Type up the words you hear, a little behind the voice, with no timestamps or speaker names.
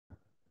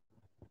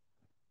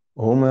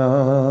Om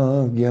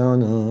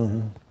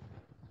Jnana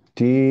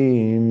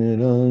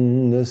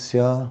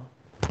Timirandasya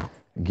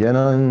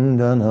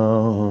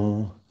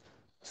Gyanandana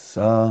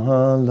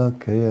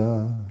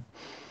Salakaya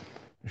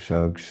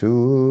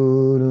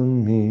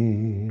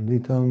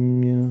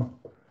Chakshurmilitam Yena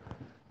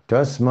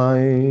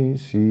Tasmai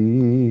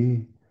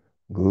Shri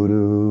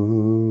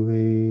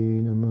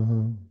Guruve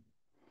Namaha.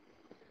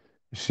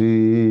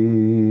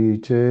 Shri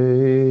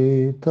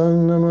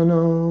Chaitanya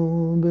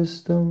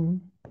Manobhistam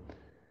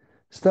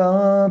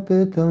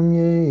Stapitam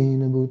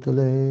Yena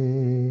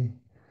Bhutale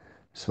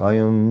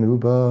Swayam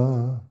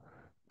Rupa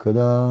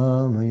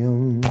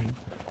Kadamayam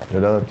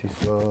Radati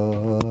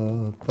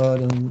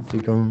Swapadam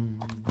Tikam.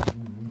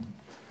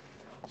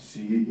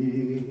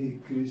 Shri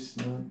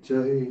Krishna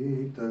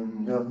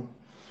Chaitanya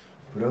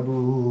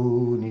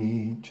Prabhu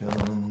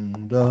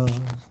Nityananda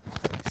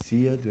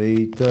Sri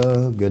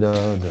Advaita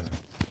Gadadhar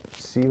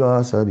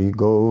Sivasadi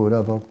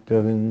Gaura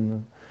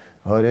Bhaktavinda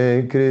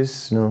Hare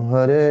Krishna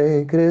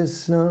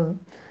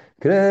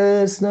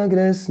Krishna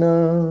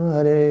Krishna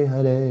Hare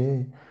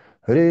Hare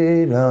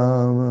Hare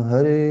Rama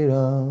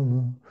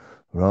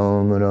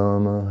Rama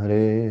Rama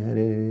Hare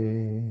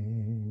Hare.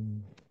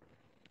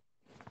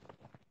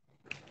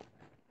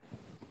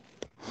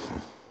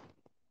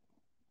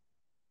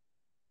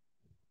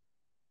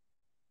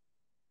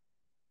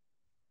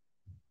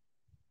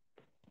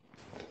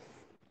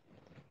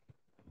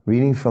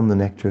 Reading from the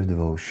Nectar of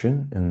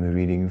Devotion, and we're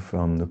reading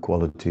from the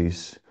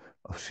qualities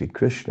of Sri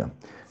Krishna.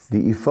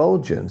 The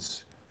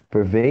effulgence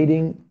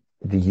pervading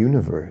the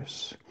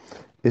universe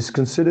is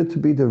considered to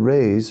be the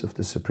rays of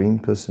the Supreme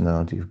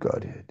Personality of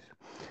Godhead.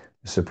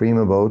 The supreme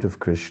abode of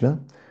Krishna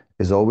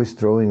is always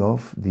throwing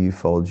off the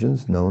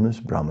effulgence known as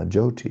Brahma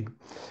Jyoti,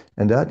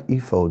 and that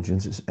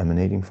effulgence is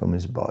emanating from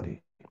his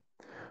body.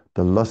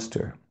 The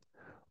luster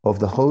of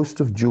the host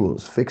of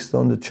jewels fixed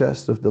on the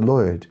chest of the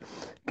Lord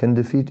can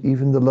defeat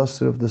even the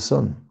luster of the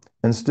sun.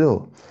 And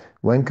still,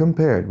 when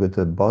compared with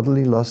the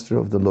bodily luster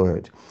of the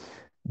Lord,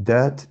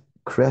 that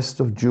crest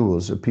of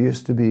jewels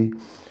appears to be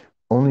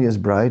only as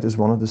bright as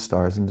one of the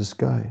stars in the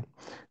sky.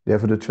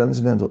 Therefore, the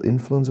transcendental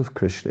influence of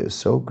Krishna is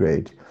so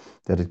great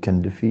that it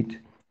can defeat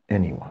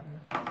anyone.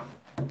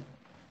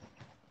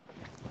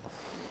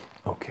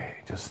 Okay,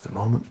 just a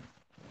moment.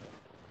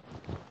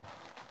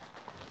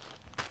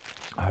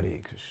 Hare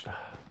Krishna.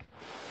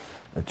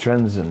 A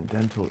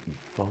transcendental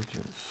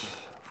effulgence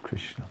of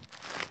Krishna.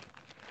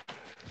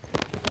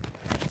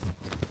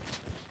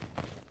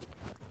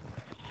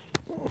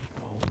 Oh,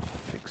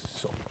 fix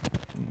so.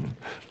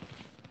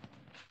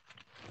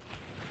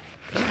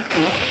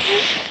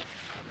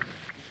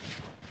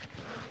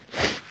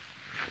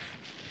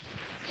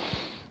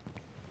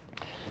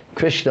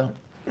 Krishna,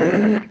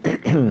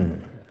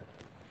 it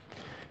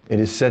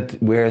is said,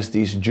 wears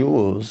these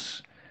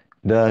jewels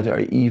that are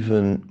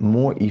even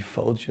more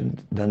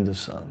effulgent than the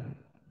sun.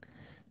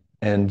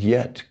 And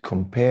yet,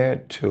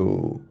 compared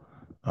to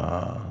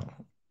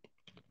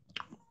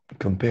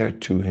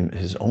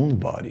his own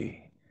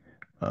body,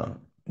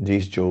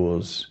 these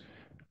jewels,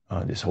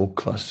 this whole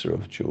cluster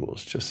of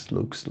jewels just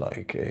looks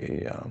like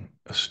a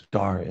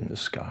star in the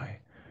sky.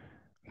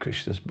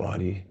 Krishna's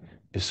body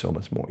is so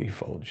much more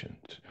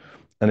effulgent.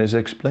 And it's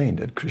explained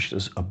that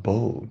Krishna's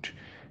abode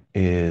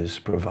is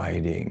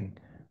providing,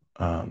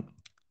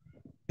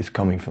 is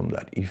coming from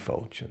that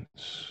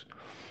effulgence.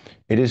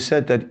 It is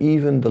said that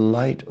even the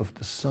light of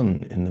the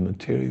sun in the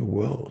material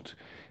world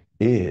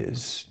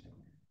is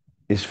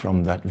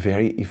from that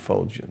very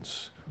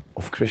effulgence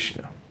of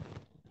Krishna.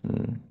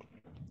 And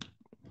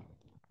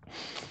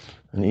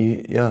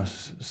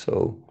yes,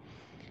 so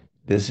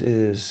this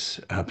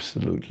is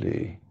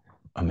absolutely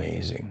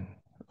amazing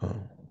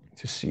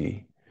to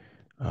see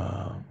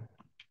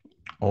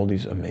all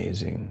these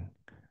amazing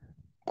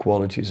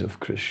qualities of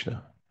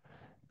Krishna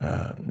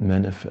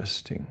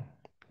manifesting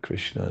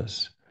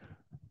Krishna's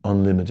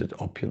unlimited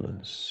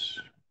opulence.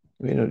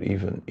 We don't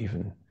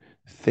even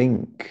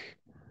think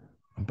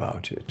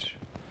about it.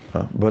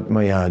 But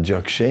maya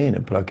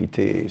jakshena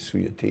prakite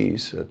suyate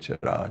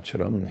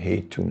sacharacharam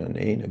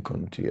hetunanena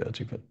kuntiya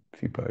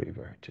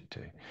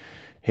viparivartate.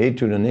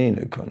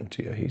 Hetunanena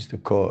kuntiya, he's the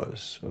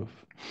cause of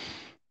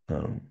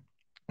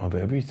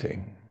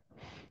everything,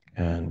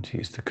 and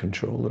he's the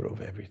controller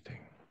of everything.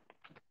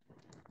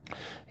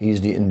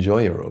 He's the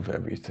enjoyer of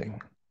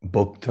everything.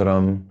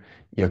 Bhoktaram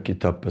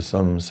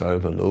yakitapasam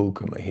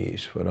sarvaloka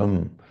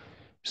maheshwaram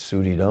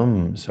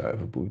suridam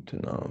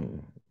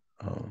sarvabhutanam.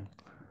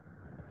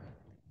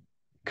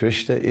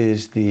 Krishna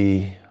is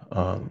the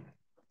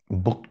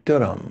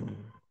Bhoktaram.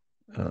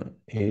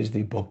 He is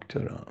the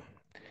Bhoktaram.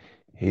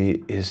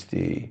 He is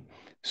the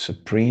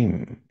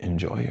supreme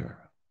enjoyer.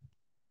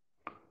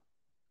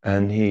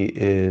 And he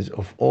is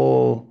of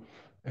all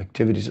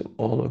activities, of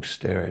all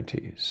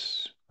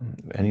austerities,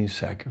 any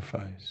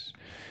sacrifice.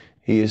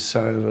 He is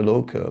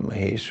Sarvaloka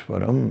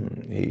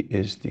Maheshwaram. He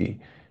is the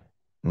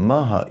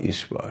Maha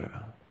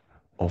Ishvara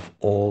of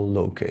all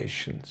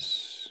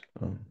locations.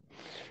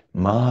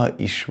 Maha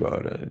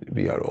Ishvara,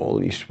 we are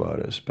all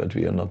Ishvaras, but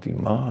we are not the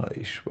Maha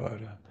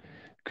Ishvara.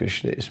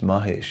 Krishna is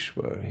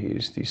Maheshwar. He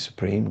is the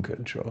supreme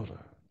controller.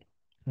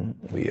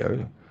 We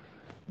are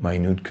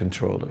minute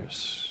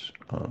controllers.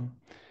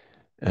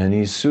 And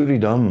he's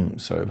Suridam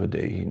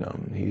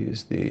Sarvadehinam. He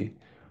is the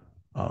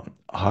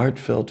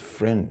heartfelt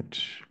friend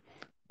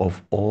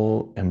of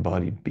all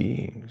embodied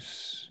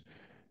beings.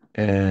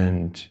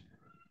 And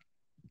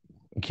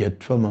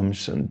Gyatvam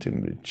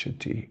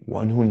Santimrichati,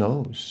 one who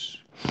knows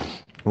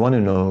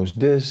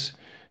this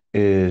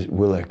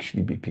will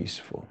actually be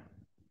peaceful.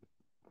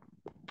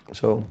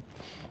 So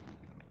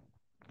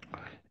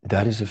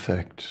that is a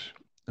fact,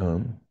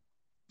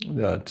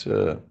 that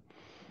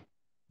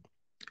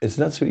it's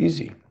not so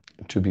easy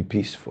to be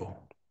peaceful.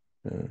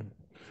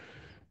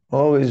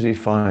 Always we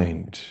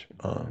find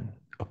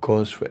a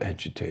cause for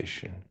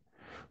agitation.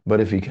 But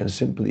if we can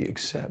simply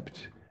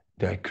accept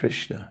that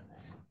Krishna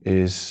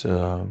is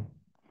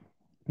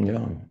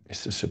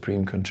is the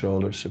supreme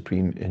controller,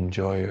 supreme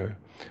enjoyer,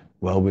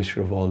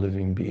 well-wisher of all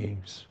living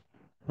beings,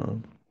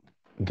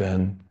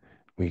 then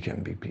we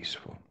can be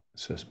peaceful,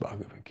 says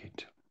Bhagavad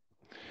Gita.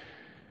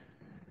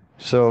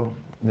 So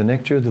the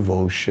nectar of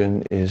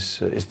devotion is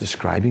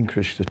describing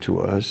Krishna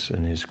to us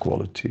and his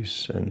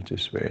qualities, and it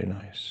is very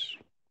nice.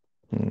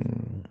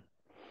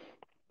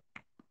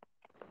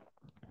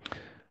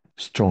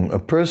 Strong. A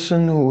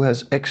person who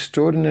has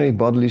extraordinary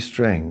bodily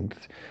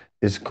strength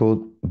is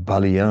called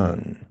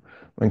Baliyan.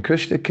 When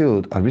Krishna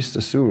killed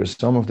Aristasura,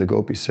 some of the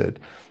gopis said,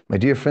 "My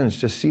dear friends,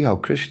 just see how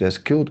Krishna has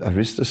killed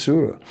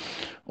Aristasura.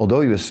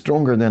 Although he was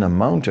stronger than a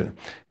mountain,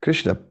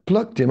 Krishna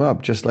plucked him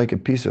up just like a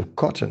piece of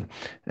cotton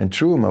and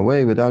threw him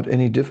away without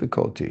any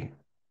difficulty."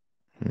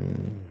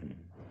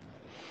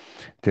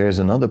 There's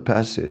another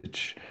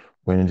passage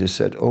when it is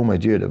said, "Oh, my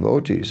dear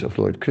devotees of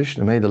Lord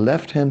Krishna, may the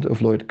left hand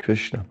of Lord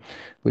Krishna,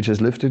 which has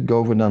lifted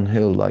Govardhan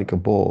hill like a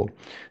ball,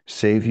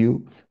 save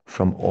you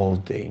from all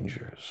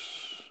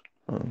dangers."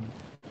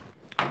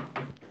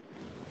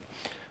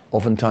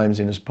 Oftentimes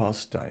in his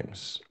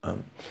pastimes,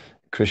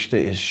 Krishna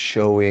is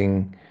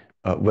showing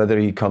whether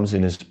he comes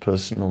in his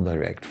personal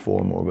direct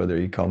form or whether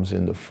he comes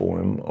in the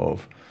form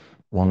of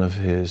one of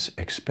his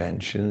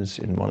expansions,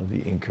 in one of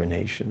the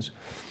incarnations,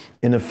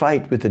 in a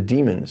fight with the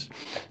demons.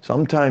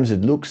 Sometimes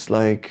it looks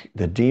like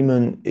the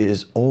demon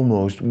is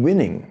almost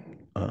winning.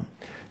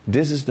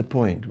 This is the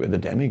point where the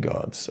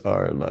demigods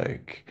are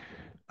like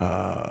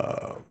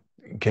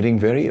getting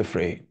very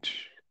afraid.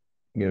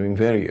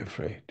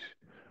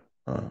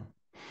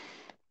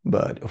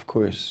 But of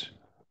course,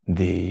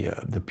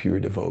 the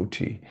pure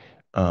devotee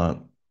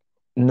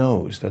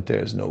knows that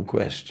there's no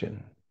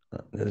question.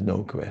 There's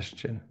no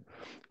question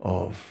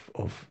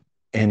of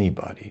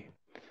anybody,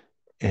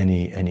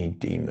 any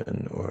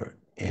demon or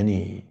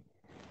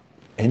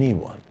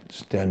anyone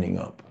standing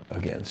up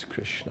against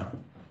Krishna.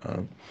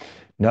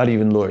 Not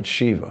even Lord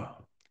Shiva.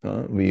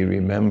 We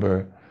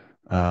remember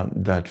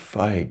that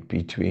fight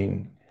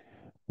between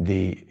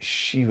the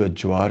Shiva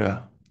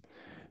Jwara,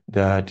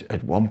 that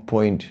at one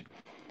point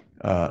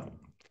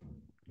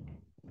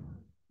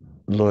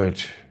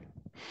Lord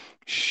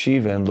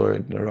Shiva and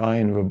Lord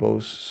Narayan were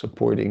both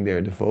supporting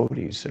their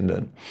devotees, and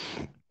then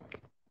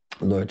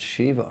Lord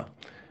Shiva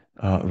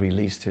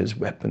released his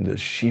weapon, the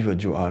Shiva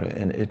Jwara,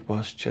 and it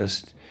was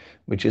just,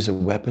 which is a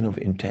weapon of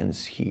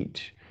intense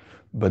heat.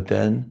 But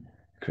then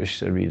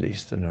Krishna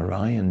released the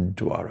Narayan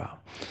Dwara,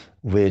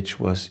 which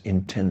was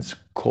intense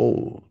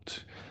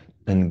cold,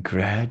 and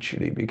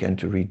gradually began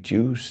to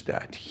reduce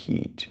that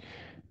heat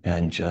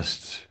and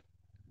just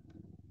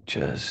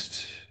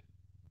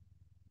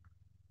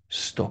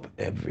stop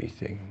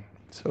everything.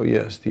 So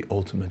yes, the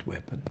ultimate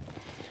weapon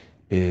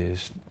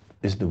is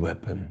the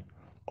weapon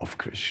of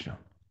Krishna.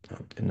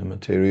 In the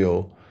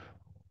material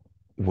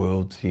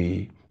world,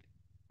 we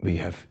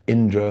have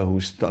Indra,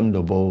 whose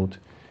thunderbolt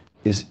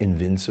is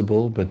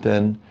invincible, but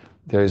then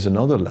there is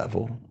another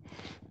level,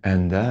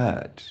 and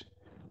that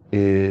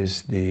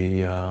is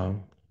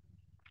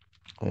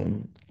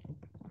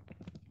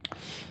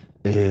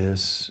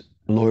is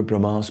Lord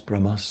Brahma's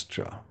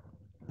Brahmastra,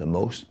 the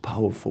most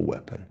powerful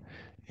weapon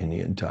in the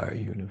entire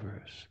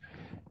universe.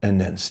 And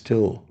then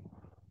still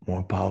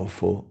more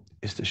powerful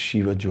is the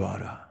Shiva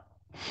Jwara.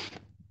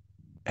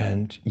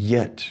 And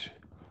yet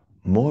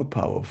more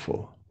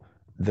powerful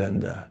than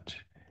that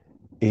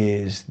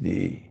is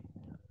the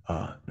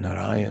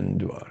Narayan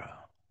Dwara.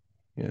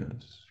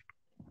 Yes.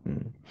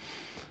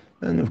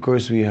 And of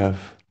course we have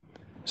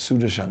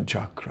Sudarshan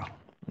Chakra,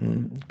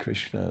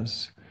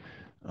 Krishna's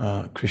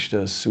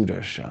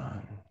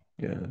Sudarshan,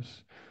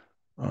 yes,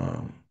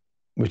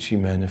 which he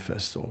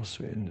manifests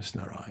also in this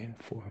Narayan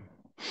form.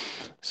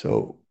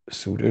 So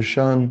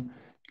Sudarshan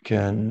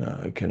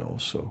can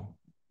also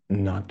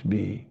not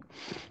be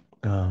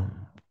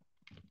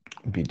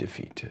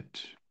defeated.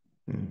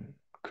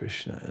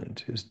 Krishna and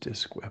his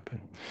disc weapon.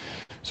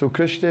 So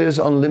Krishna is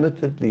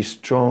unlimitedly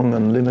strong,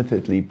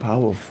 unlimitedly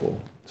powerful.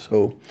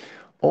 So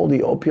all the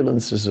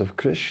opulences of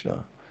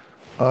Krishna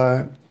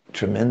are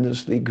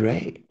tremendously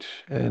great.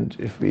 And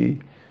if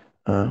we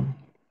and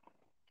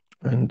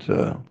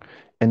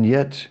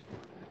yet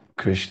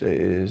Krishna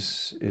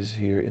is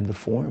here in the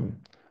form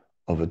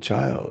of a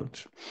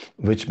child,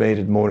 which made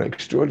it more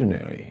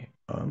extraordinary.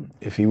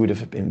 If he would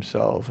have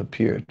himself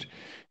appeared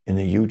in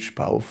a huge,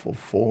 powerful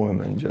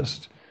form and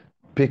just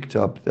picked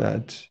up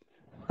that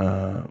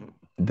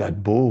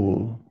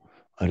bowl,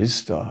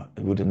 Arista,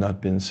 it would have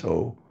not been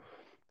so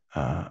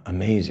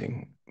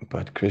amazing.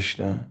 But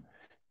Krishna,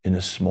 in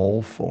a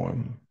small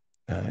form,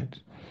 right,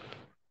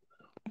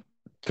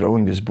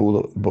 throwing this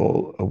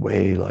bowl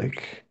away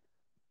like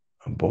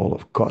a ball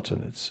of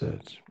cotton, it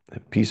said, a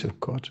piece of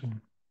cotton.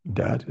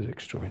 That is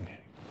extraordinary.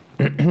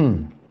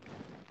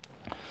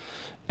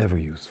 Ever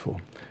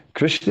youthful.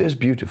 Krishna is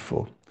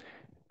beautiful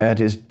at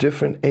his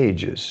different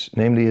ages,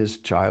 namely his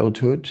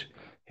childhood,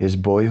 his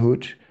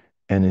boyhood,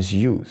 and his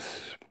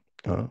youth,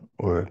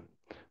 or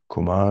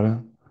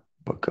Kumara,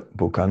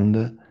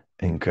 Bokanda,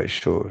 and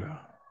Kaishora.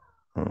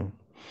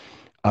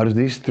 Out of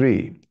these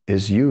three,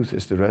 his youth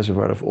is the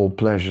reservoir of all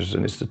pleasures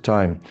and is the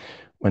time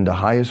when the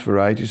highest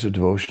varieties of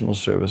devotional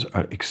service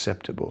are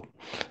acceptable.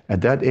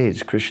 At that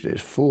age, Krishna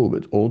is full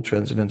with all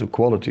transcendental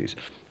qualities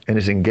and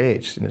is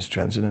engaged in his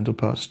transcendental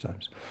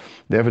pastimes.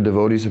 Therefore,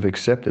 devotees have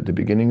accepted the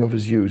beginning of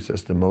his youth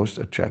as the most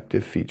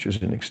attractive features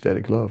in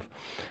ecstatic love.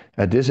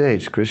 At this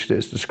age, Krishna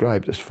is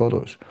described as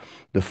follows.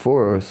 The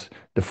force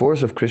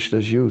of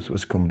Krishna's youth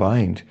was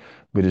combined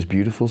with his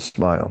beautiful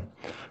smile,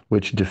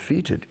 which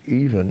defeated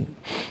even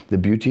the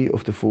beauty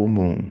of the full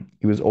moon.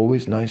 He was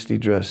always nicely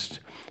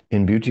dressed,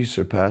 in beauty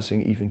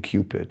surpassing even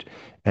Cupid,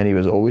 and he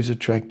was always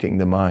attracting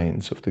the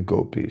minds of the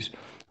gopis,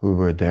 who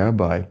were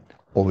thereby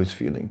always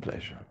feeling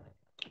pleasure.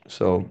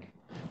 So,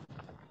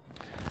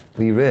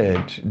 we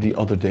read the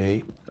other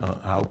day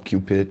how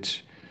Cupid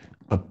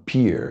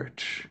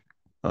appeared,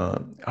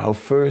 how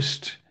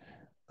first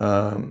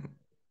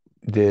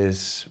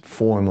this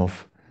form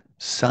of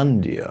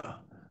Sandhya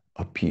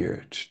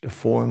appeared, the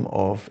form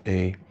of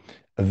a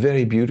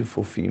very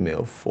beautiful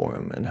female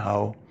form, and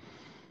how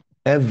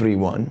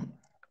everyone,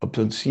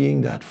 upon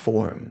seeing that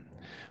form,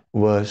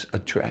 was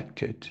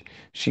attracted.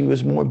 She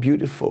was more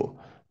beautiful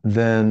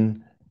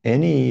than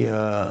any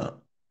other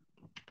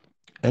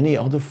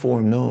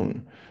form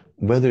known,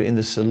 whether in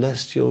the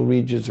celestial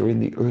regions or in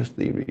the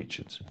earthly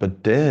regions.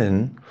 But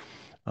then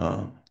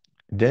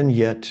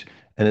yet,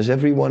 and as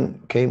everyone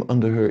came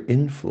under her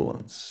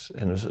influence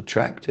and was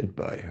attracted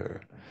by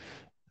her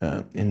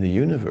in the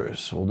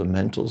universe, all the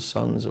mental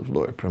sons of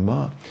Lord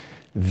Brahma,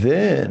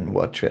 then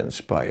what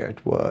transpired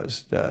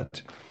was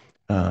that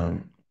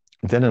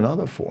then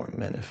another form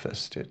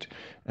manifested,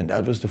 and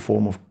that was the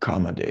form of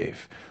Kamadev,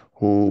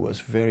 who was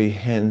very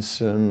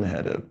handsome,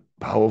 had a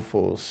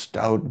powerful,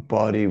 stout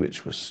body,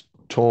 which was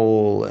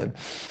tall and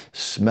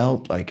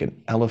smelt like an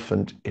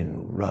elephant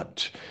in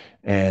rut.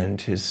 And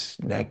his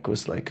neck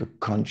was like a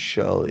conch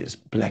shell, his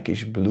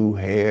blackish blue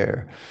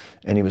hair,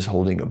 and he was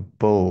holding a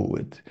bow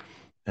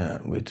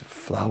with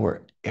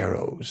flower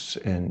arrows.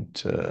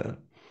 And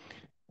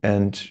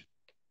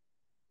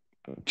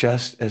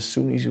just as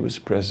soon as he was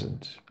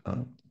present,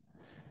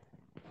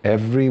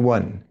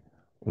 everyone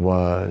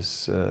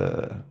was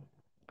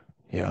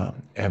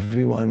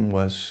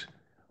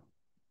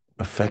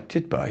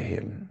affected by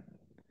him.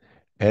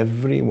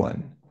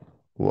 Everyone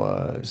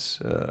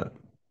was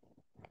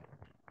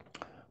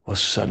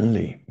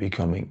suddenly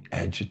becoming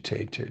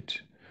agitated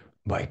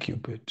by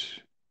Cupid.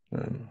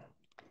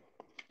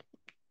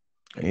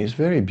 He's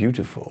very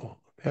beautiful,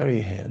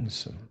 very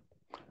handsome,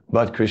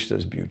 but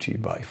Krishna's beauty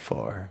by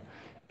far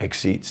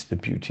exceeds the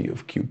beauty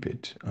of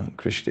Cupid.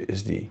 Krishna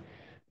is the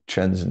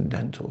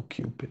transcendental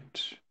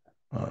Cupid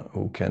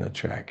who can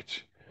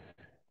attract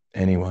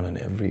anyone and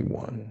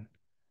everyone.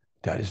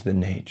 That is the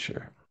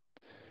nature.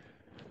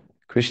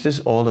 Krishna is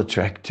all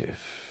attractive.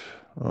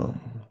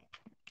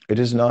 It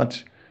is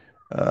not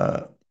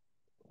a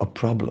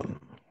problem.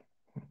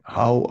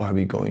 How are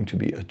we going to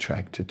be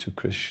attracted to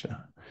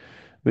Krishna?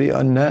 We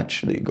are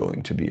naturally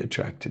going to be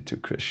attracted to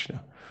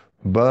Krishna.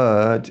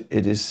 But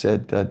it is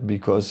said that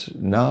because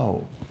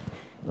now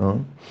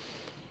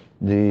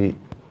the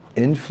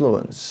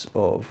influence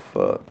of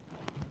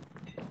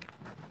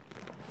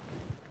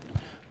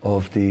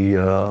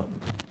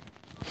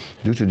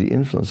due to the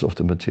influence of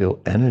the material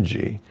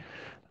energy,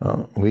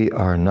 we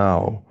are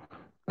now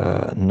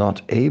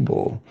not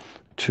able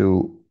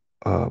to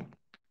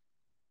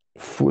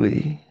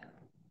fully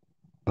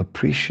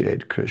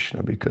appreciate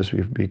Krishna because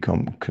we've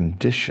become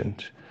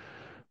conditioned.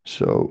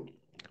 So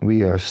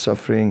we are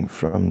suffering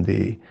from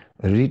the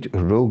Rit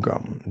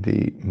Rogam,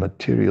 the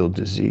material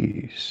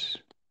disease.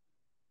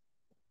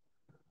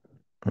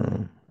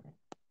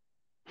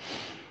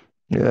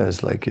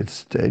 Yes, like it's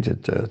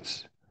stated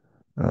that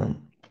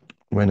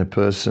when a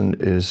person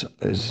is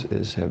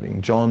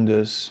having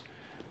jaundice,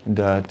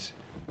 that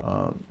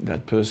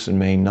that person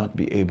may not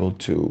be able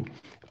to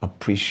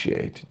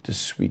appreciate the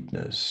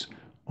sweetness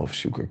of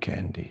sugar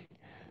candy.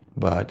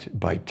 But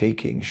by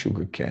taking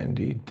sugar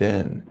candy,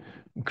 then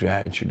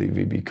gradually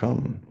we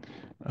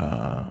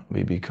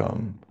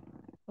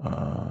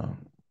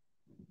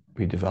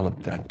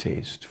develop that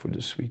taste for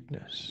the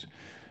sweetness.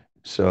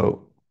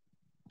 So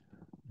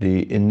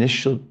the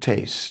initial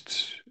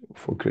taste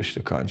for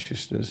Krishna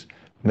consciousness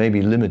may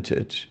be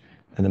limited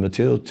and the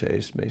material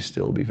taste may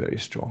still be very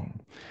strong.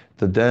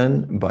 That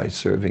then, by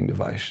serving the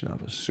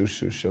Vaishnavas,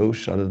 Sususho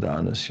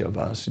Sharadana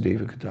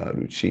Shyavasudeva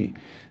Kataruchi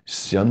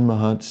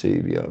Syanmahat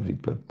Sevya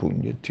Vipa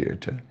Punya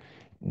Tirtha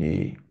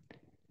Ni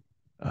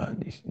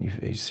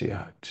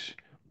Nivesyat.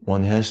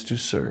 One has to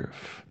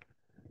serve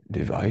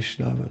the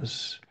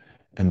Vaishnavas,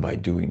 and by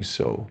doing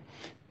so,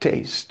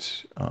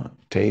 taste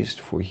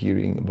for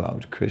hearing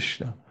about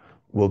Krishna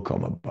will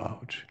come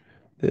about.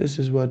 This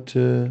is what's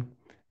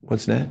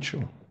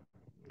natural.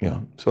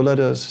 Yeah. So let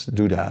us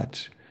do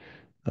that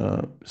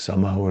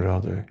somehow or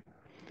other.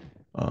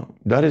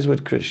 That is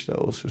what Krishna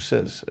also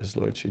says, as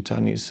Lord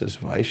Chaitanya says,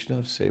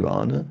 Vaishnav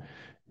Sevana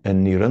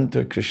and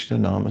Nirantar Krishna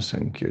Nama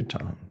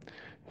Sankirtan.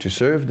 To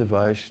serve the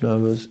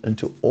Vaishnavas and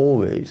to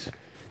always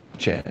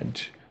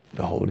chant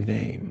the holy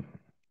name.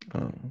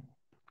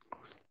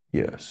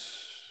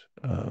 Yes.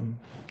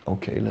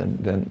 Okay,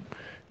 then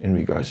in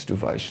regards to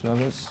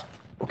Vaishnavas,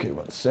 okay,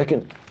 1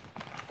 second.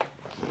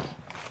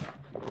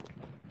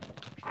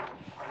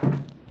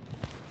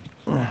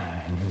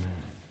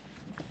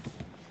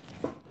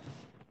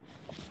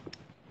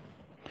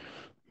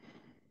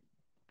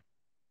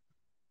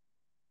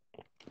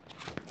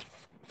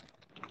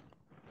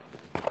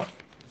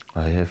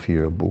 I have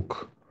here a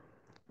book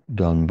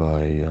done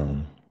by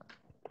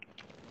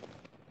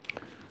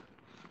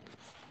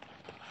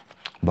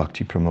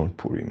Bhakti Pramod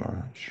Puri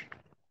Maharaj,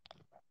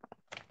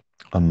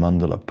 a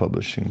Mandala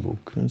publishing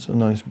book. It's a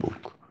nice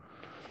book.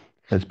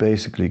 It's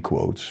basically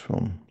quotes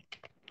from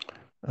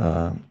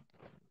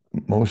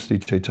mostly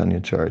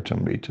Chaitanya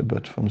Charitamrita,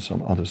 but from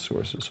some other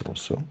sources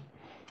also.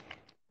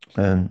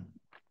 And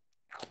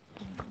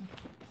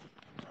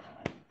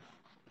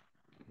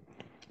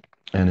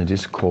it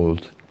is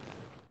called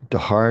The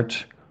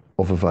Heart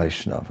of a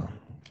Vaishnava.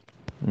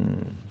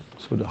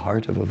 So the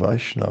heart of a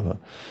Vaishnava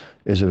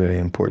is a very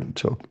important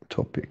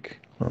topic.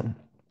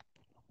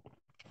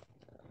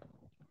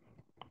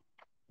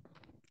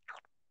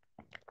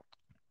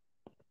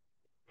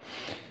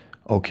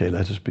 Okay,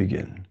 let us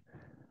begin.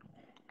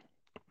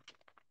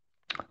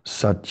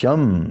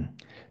 Satyam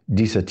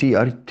disati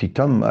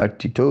artitam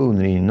artito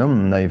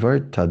nrinam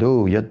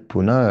naivartado yat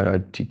punar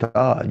artita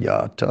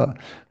yata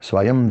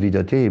swayam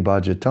vidate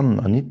bhajatam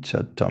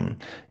anityatam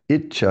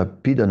itcha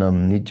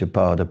pidanam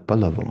nityapada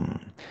palavam.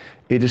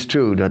 It is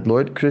true that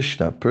Lord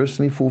Krishna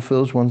personally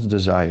fulfills one's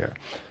desire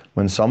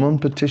when someone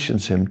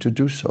petitions him to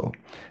do so.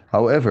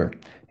 However,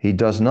 he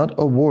does not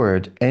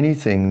award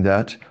anything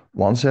that,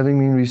 once having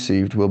been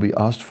received, will be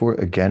asked for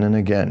again and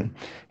again.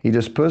 He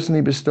just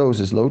personally bestows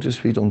his lotus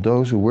feet on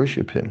those who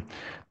worship him,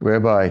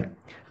 whereby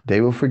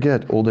they will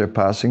forget all their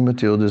passing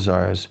material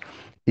desires,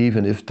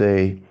 even if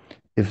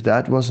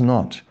that was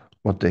not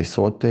what they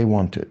thought they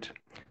wanted.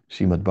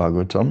 Srimad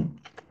Bhagavatam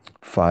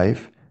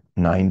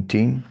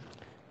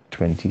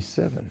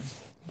 5:19-27.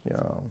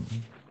 Yeah.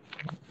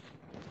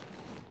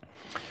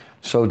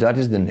 So that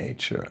is the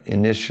nature.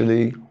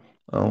 Initially,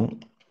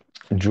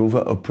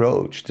 Dhruva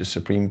approached the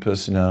Supreme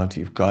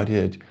Personality of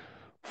Godhead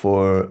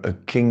for a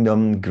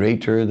kingdom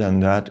greater than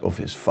that of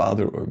his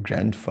father or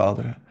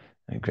grandfather.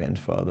 And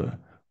grandfather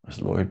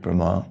was Lord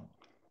Brahma,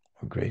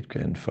 or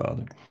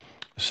great-grandfather.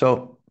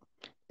 So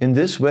in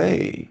this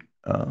way,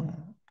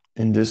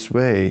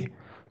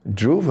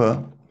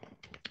 Dhruva,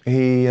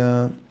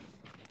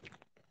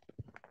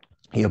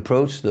 he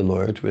approached the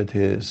Lord with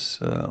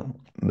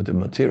the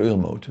material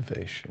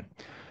motivation,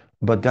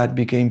 but that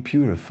became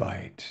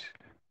purified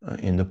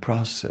in the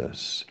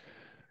process,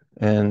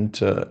 and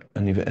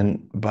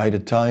by the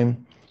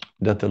time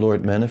that the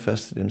Lord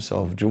manifested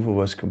himself, Dhruva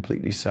was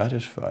completely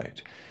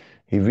satisfied.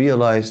 He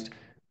realized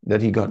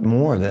that he got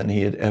more than he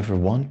had ever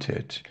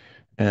wanted,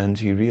 and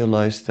he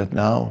realized that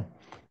now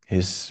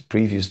his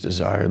previous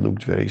desire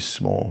looked very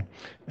small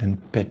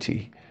and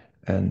petty,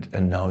 and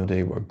now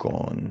they were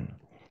gone,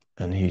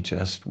 and he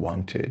just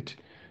wanted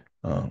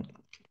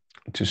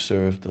to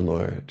serve the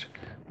Lord,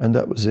 and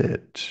that was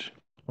it.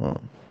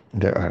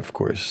 There are, of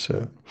course,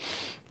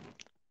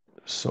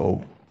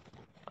 so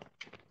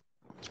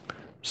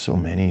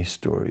many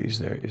stories.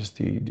 There is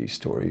the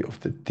story of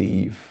the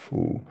thief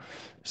who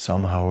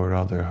somehow or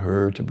other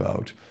heard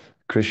about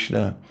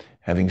Krishna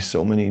having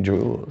so many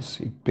jewels.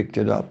 He picked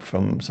it up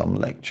from some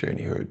lecture and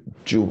he heard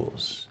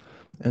jewels.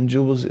 And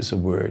jewels is a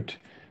word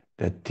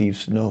that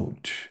thieves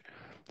note.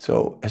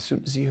 So as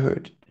soon as he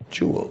heard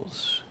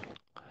jewels,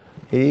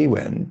 he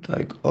went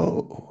like,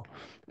 oh,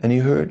 and he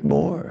heard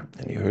more,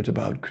 and he heard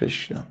about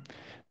Krishna.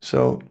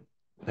 So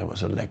there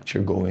was a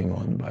lecture going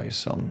on by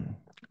some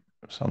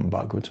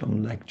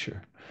Bhagavatam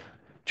lecturer.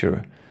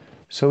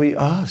 So he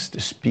asked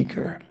the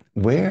speaker,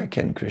 where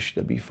can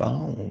Krishna be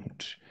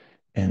found?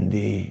 And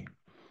the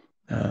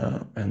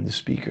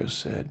speaker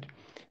said,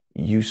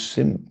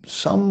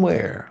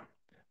 somewhere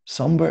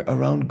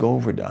around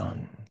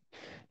Govardhan.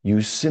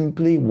 You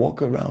simply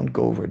walk around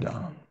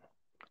Govardhan,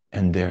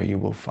 and there you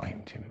will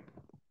find him.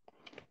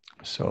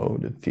 So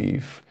the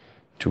thief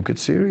took it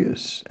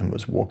serious and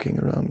was walking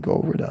around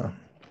Govardhan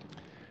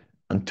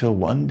until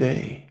one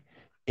day,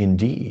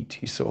 indeed,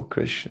 he saw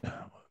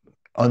Krishna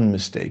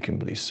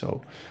unmistakably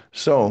so.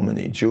 So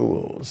many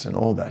jewels and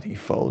all that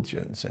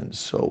effulgence and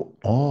so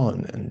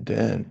on. And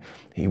then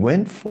he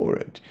went for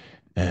it.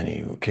 And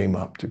he came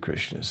up to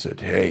Krishna and said,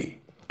 hey,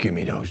 give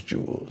me those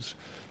jewels.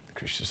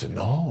 Krishna said,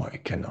 no, I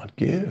cannot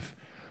give.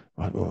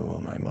 What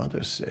will my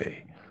mother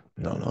say?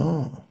 No,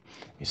 no.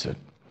 He said,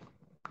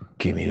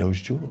 give me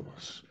those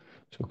jewels.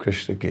 So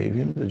Krishna gave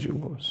him the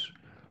jewels.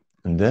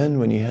 And then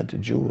when he had the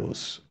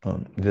jewels,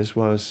 this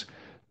was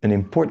an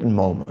important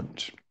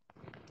moment.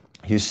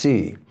 You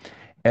see,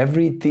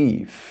 every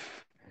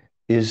thief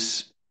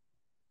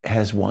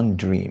has one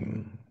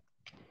dream.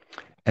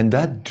 And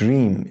that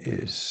dream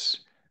is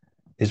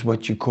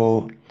what you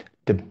call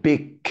the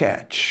big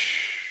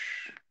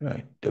catch,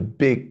 right? The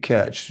big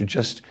catch, to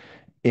just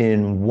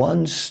in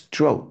one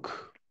stroke,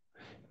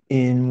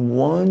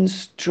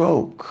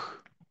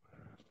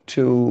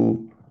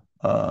 to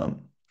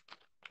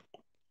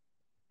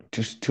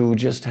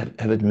just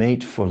have it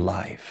made for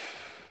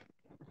life.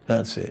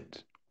 That's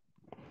it.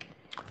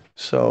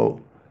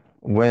 So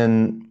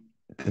when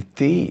the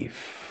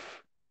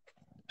thief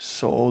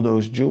saw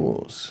those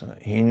jewels,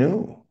 he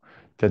knew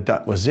that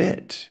that was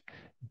it.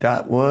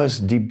 That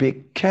was the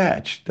big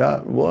catch.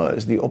 That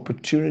was the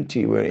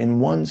opportunity where in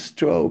one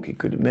stroke he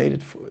could have made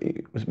it for,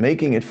 he was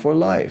making it for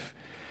life.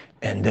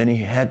 And then he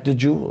had the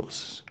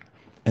jewels.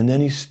 And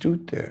then he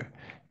stood there.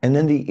 And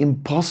then the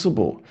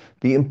impossible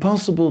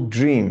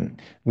dream,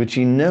 which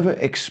he never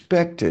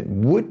expected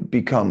would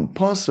become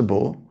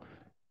possible,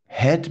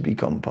 had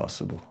become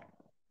possible.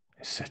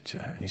 He said,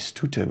 he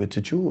stood there with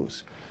the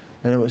jewels.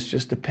 And it was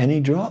just a penny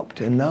dropped.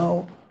 And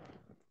now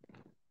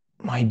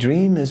my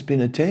dream has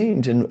been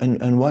attained.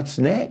 And what's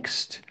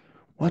next?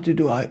 What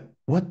do I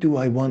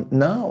want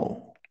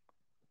now?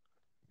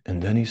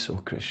 And then he saw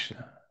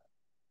Krishna.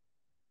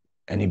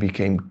 And he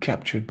became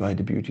captured by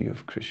the beauty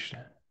of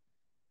Krishna.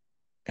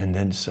 And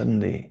then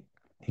suddenly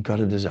he got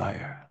a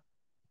desire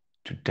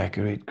to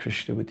decorate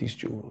Krishna with these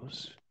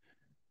jewels.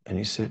 And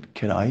he said,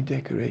 can I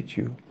decorate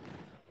you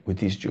with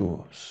these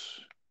jewels?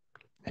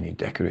 And he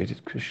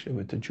decorated Krishna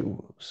with the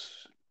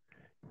jewels.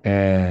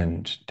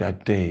 And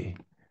that day,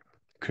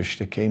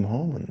 Krishna came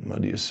home, and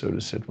Mother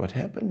Yasoda said, what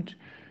happened?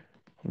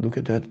 Look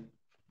at that,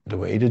 the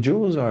way the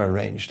jewels are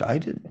arranged. I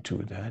didn't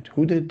do that.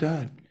 Who did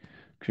that?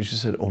 Krishna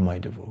said, oh, my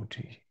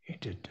devotee, he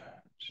did that.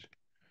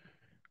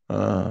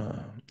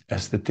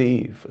 As the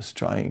thief was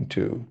trying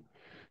to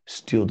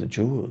steal the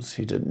jewels,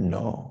 he didn't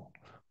know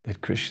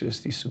that Krishna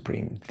is the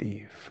supreme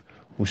thief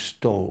who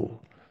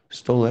stole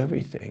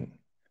everything,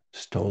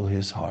 stole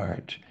his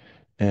heart.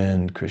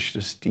 And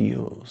Krishna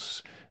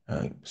steals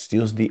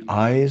the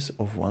eyes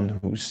of one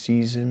who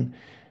sees him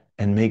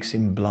and makes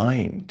him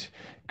blind.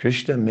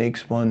 Krishna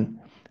makes one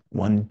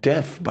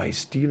deaf by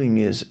stealing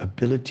his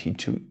ability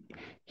to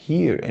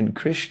hear, and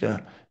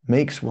Krishna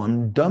makes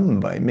one dumb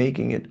by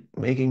making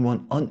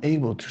one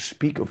unable to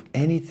speak of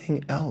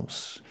anything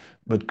else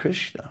but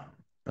Krishna.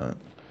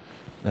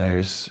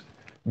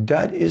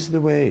 That is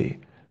the way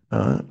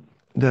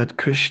that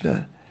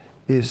Krishna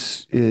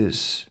is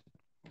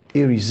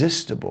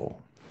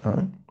irresistible.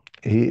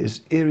 He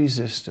is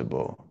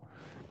irresistible.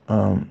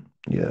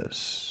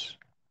 Yes.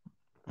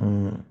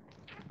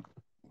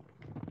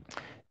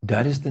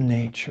 That is the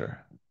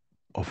nature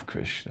of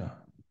Krishna.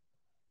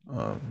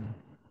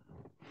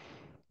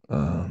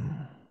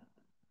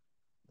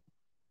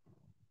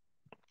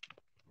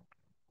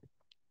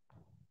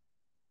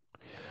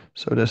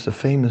 So there's the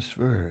famous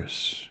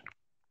verse.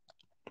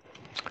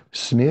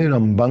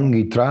 Smiram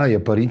bangitraya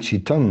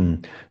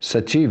parichitam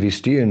sachi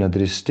vistirna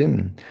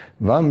dristim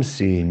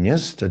vamsi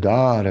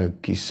nyastadara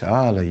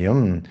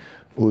kisalayam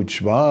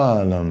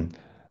uchvalam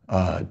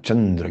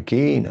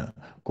chandrakena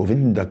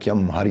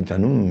govindakyam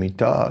haritanum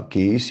mita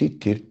kesi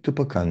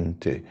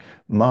tirtupakante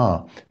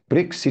ma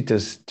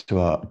prixitas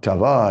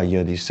tava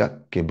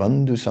yadisakya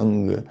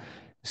bandhusanga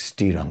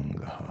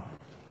stiranga.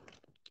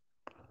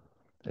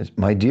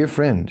 My dear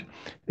friend,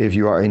 if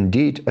you are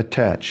indeed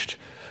attached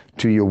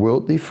to your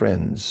worldly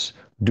friends,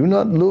 do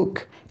not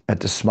look at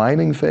the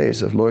smiling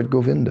face of Lord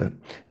Govinda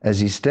as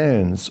he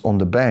stands on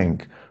the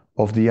bank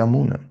of the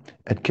Yamuna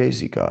at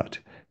Kesighat,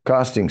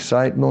 casting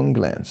sidelong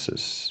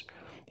glances.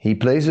 He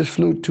plays his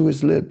flute to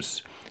his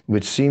lips,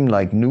 which seem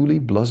like newly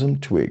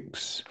blossomed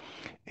twigs.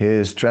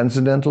 His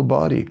transcendental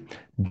body,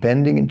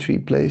 bending in 3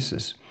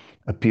 places,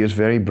 appears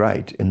very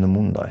bright in the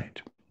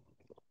moonlight.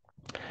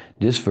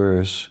 This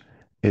verse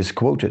is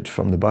quoted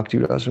from the Bhakti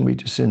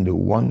Rasamrita Sindhu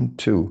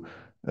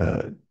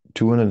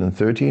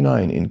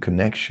 239 in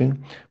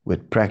connection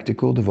with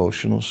practical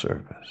devotional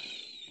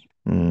service.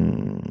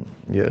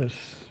 Yes,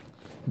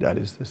 that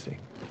is the thing.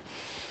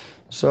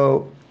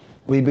 So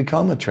we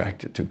become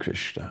attracted to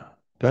Krishna.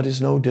 That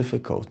is no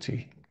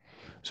difficulty.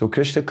 So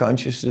Krishna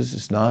consciousness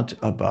is not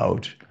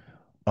about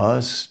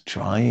us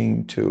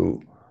trying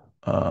to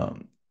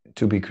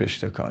be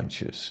Krishna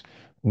conscious.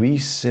 We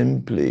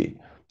simply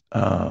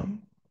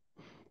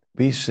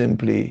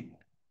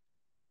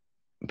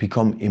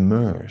become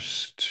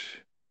immersed.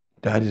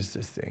 That is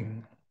the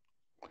thing.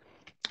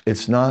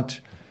 It's not,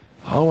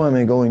 how am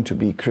I going to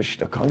be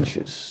Krishna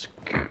conscious?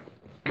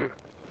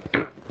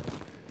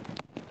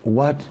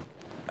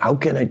 How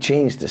can I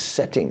change the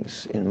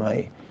settings in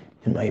my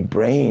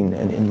brain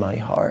and in my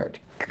heart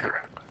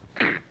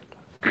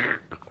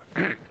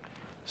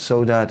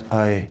so that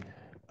I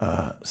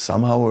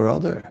somehow or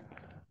other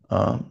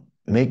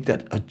make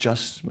that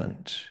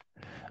adjustment.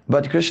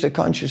 But Krishna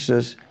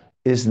consciousness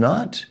is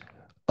not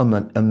a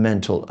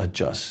mental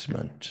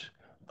adjustment.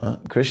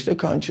 Krishna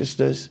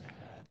consciousness,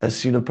 as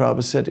Srila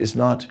Prabhupada said, is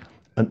not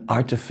an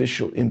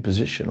artificial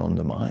imposition on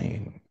the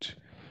mind.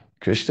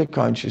 Krishna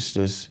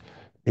consciousness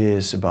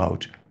is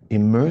about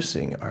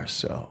immersing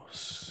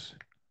ourselves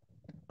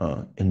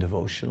in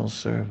devotional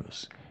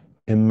service,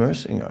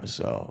 immersing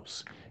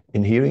ourselves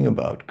in hearing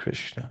about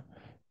Krishna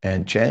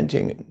and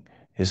chanting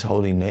his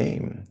holy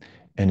name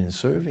and in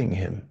serving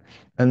him.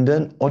 And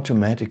then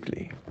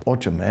automatically,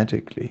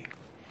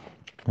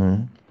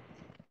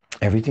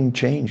 everything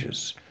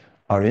changes.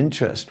 Our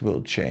interest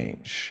will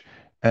change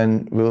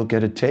and we'll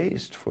get a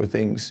taste for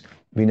things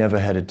we never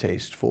had a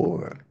taste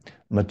for.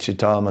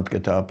 Matchita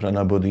matgata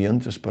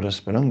pranabodhiyantas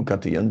parasparam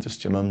katayantas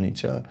chamam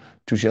nicha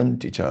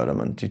tujanti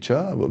charamanti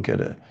cha.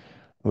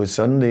 We'll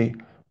suddenly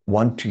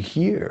want to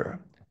hear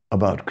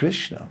about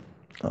Krishna.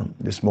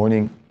 This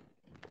morning,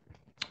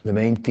 the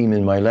main theme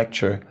in my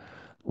lecture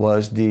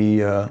was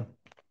the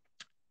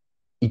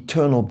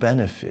eternal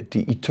benefit,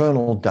 the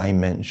eternal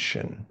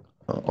dimension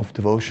of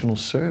devotional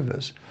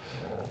service.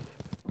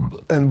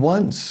 And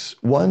once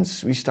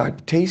we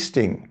start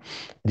tasting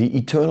the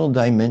eternal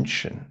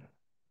dimension,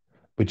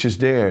 which is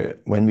there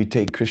when we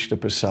take Krishna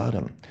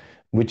Prasadam,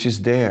 which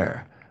is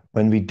there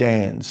when we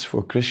dance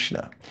for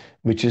Krishna,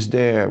 which is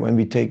there when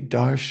we take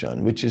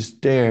darshan, which is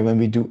there when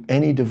we do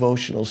any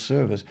devotional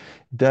service,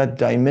 that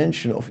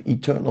dimension of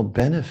eternal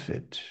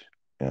benefit.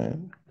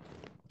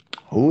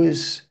 Who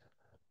is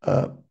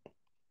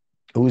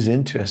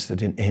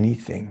interested in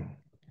anything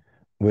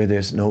where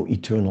there's no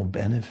eternal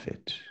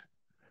benefit,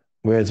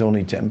 where it's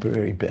only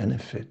temporary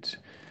benefit?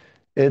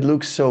 It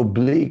looks so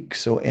bleak,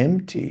 so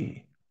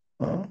empty.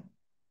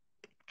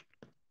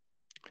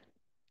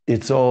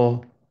 It's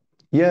all,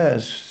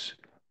 yes,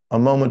 a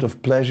moment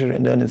of pleasure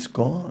and then it's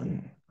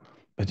gone.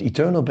 But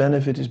eternal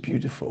benefit is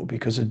beautiful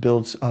because it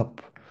builds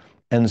up.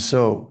 And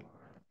so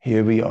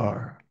here we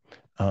are.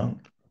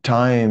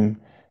 Time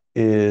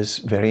is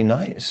very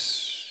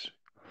nice.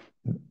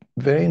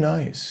 Very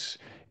nice.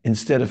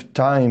 Instead of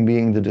time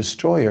being the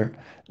destroyer,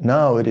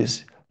 now it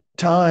is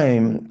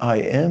time I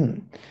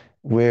am,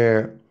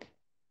 where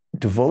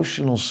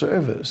devotional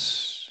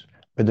service,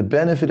 where the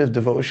benefit of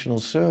devotional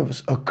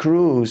service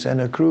accrues and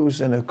accrues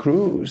and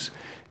accrues,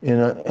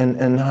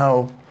 and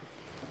how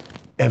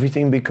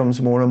everything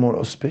becomes more and more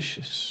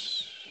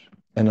auspicious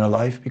and our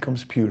life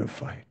becomes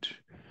purified.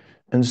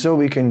 And so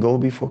we can go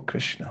before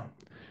Krishna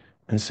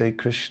and say,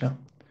 Krishna,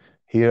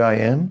 here I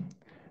am,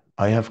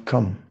 I have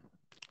come.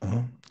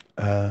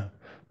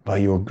 By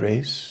your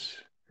grace,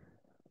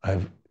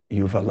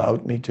 you've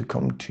allowed me to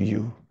come to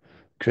you.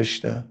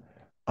 Krishna,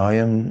 I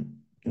am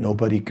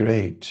nobody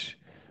great,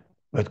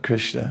 but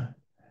Krishna,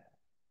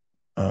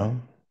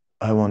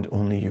 I want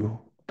only you.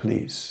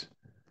 Please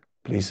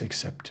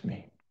accept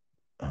me.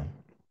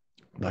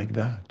 Like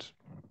that.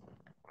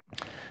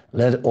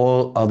 Let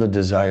all other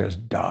desires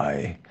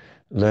die.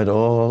 Let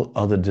all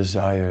other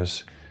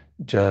desires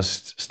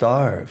just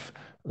starve.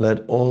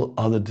 Let all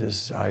other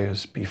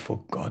desires be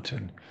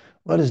forgotten.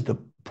 What is the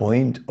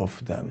point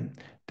of them?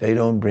 They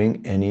don't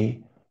bring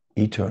any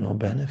eternal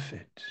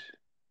benefit.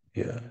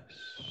 Yes.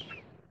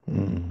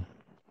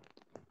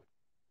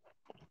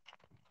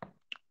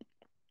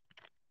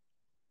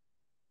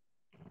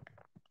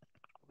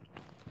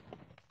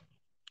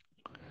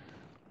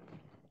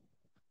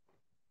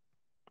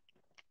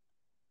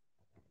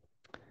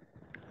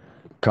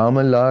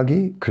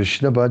 Kamalagi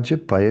Krishna Bhaja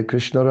Paya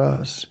Krishna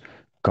Ras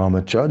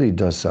Kamachari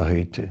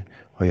Dasahite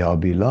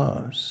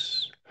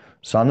Hoyabilas.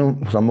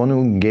 Someone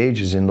who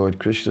engages in Lord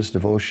Krishna's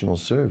devotional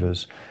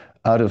service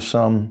out of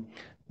some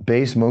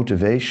base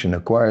motivation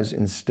acquires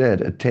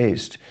instead a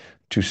taste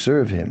to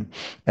serve him.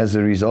 As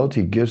a result,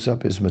 he gives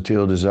up his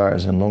material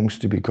desires and longs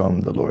to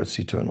become the Lord's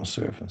eternal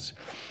servants.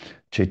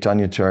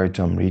 Chaitanya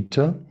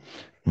Charitamrita,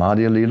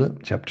 Madhya Lila,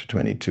 chapter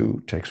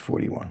 22, text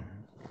 41.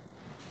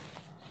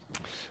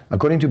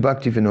 According to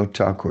Bhaktivinoda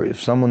Thakur,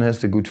 if someone has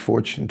the good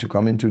fortune to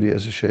come into the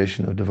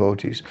association of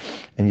devotees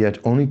and yet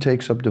only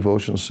takes up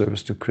devotional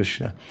service to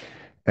Krishna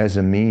as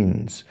a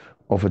means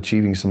of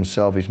achieving some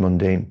selfish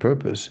mundane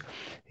purpose,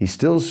 he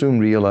still soon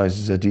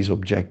realizes that these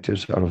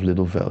objectives are of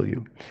little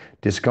value.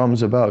 This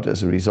comes about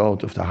as a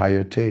result of the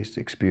higher taste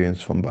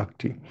experienced from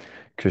bhakti.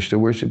 Krishna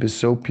worship is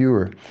so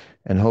pure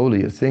and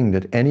holy a thing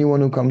that anyone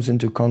who comes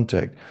into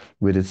contact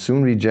with it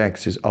soon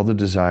rejects his other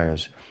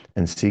desires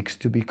and seeks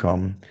to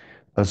become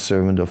a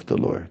servant of the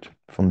Lord.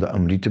 From the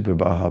Amrita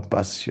Prabha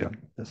Bhasya,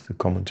 that's the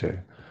commentary,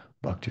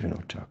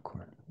 Bhaktivinoda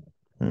Thakur.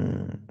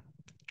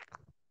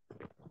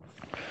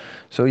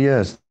 So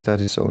yes,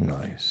 that is so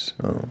nice.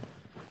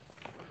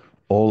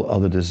 All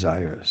other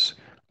desires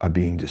are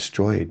being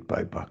destroyed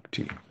by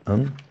bhakti.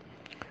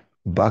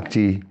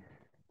 Bhakti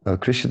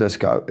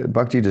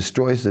Bhakti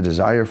destroys the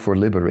desire for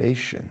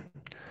liberation.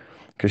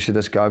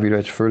 Krishnadas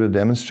Kaviraj further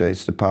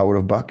demonstrates the power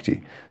of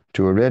bhakti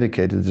to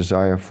eradicate the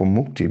desire for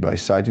mukti by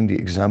citing the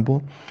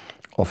example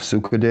of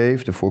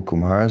Sukadev, the 4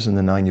 Kumaras, and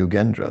the 9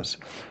 Yogendras.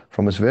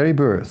 From his very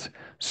birth,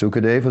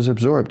 Sukadev was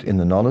absorbed in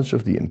the knowledge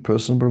of the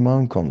impersonal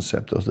Brahman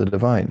concept of the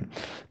divine.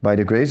 By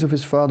the grace of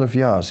his father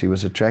Vyas, he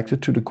was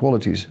attracted to the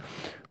qualities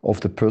of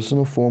the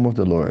personal form of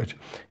the Lord.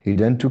 He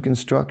then took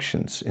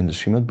instructions in the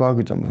Srimad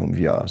Bhagavatam from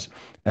Vyas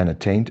and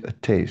attained a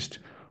taste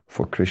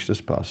for Krishna's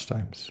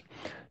pastimes.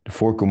 The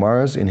 4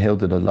 Kumaras inhaled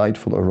the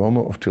delightful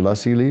aroma of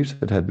tulasi leaves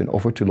that had been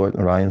offered to Lord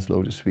Narayan's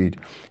lotus feet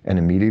and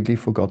immediately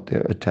forgot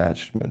their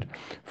attachment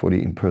for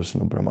the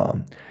impersonal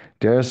Brahman.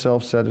 Their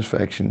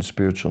self-satisfaction in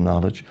spiritual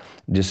knowledge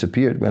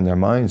disappeared when their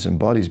minds and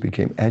bodies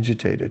became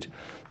agitated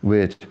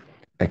with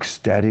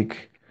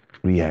ecstatic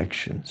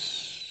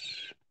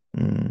reactions.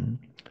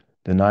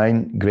 The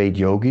 9 great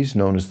yogis,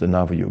 known as the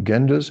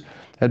Nava-Yogendras,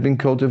 had been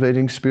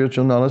cultivating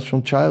spiritual knowledge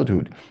from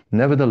childhood.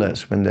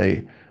 Nevertheless, when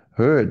they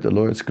heard the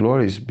Lord's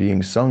glories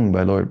being sung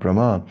by Lord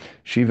Brahma,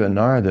 Shiva and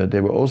Narada, they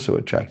were also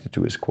attracted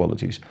to his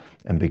qualities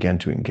and began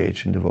to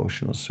engage in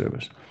devotional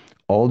service.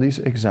 All these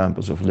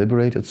examples of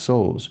liberated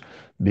souls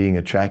being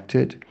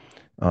attracted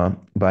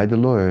by the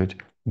Lord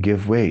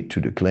give weight to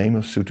the claim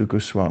of Sutta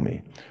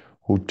Goswami,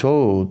 who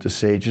told the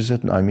sages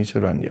at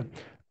Naimisaranya,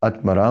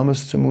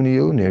 Atmaramascha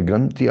muniyo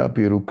nirgranti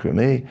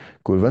apirukrame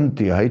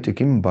kurvanti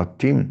haitakim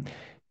bhaktim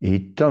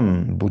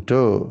itam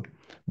bhuta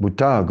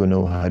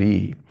guno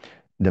hari.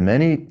 The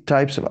many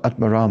types of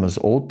Atmaramas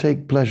all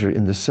take pleasure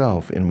in the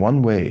self in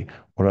one way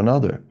or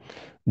another.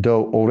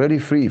 Though already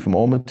free from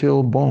all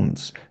material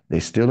bonds, they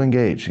still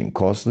engage in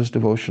causeless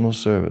devotional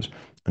service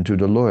unto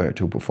the Lord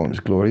who performs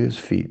glorious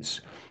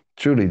feats.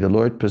 Truly, the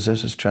Lord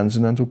possesses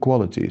transcendental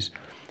qualities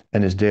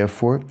and is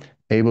therefore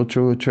able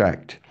to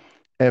attract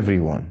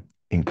everyone,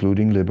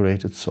 including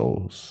liberated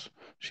souls.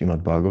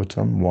 Srimad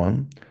Bhagavatam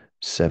 1,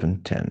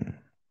 7, 10.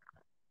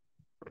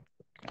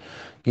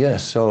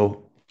 Yes,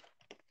 so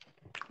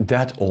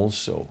that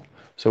also.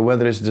 So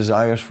whether it's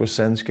desires for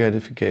sense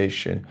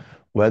gratification,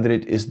 whether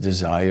it is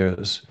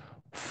desires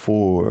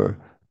for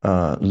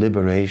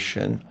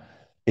liberation,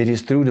 it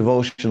is through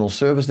devotional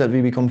service that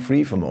we become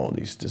free from all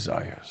these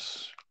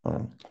desires.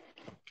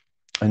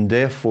 And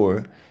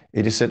therefore,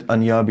 it is said,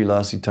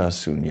 Anyabhilasita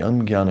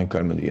sunyam jnana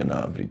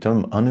karmadhyana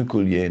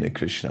anukulyena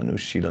krishna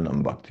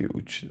nushilanam bhakti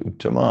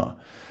uttama.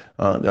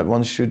 That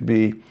one should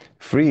be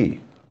free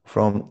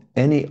from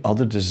any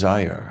other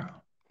desire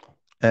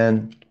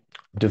and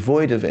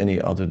devoid of any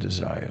other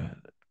desire.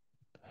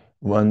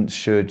 One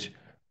should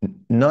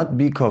not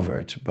be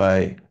covered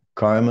by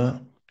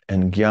karma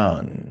and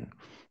jnana,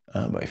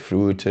 by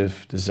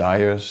fruitive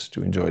desires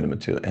to enjoy the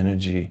material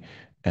energy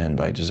and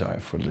by desire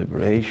for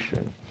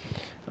liberation.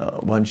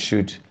 One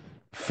should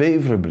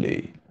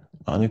favorably,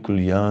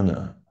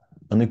 anukulyena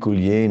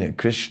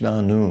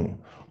krishnanu,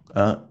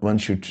 one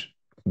should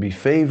be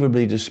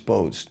favorably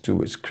disposed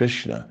towards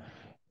Krishna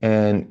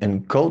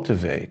and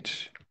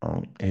cultivate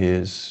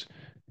his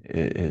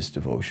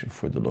devotion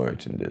for the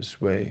Lord in this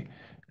way.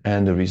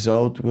 And the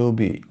result will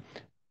be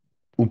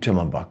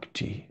Uttama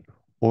Bhakti,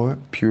 or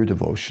pure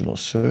devotional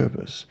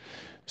service.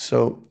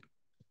 So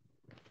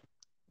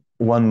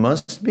one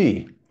must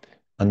be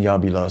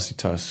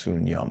Anyabhilasita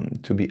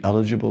sunyam to be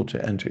eligible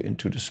to enter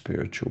into the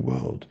spiritual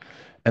world.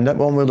 And that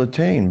one will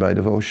attain by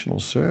devotional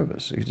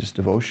service. It is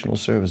devotional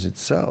service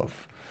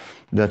itself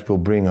that will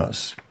bring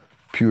us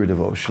pure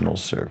devotional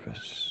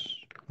service.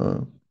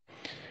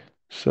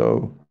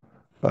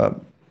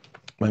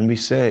 When we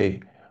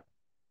say,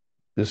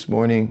 this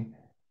morning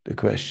the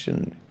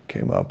question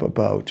came up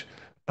about,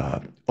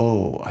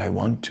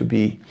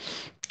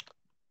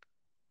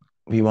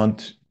 we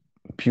want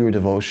pure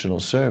devotional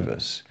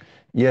service.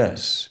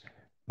 Yes,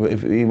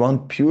 if we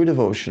want pure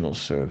devotional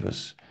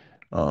service,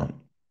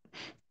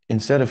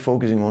 instead of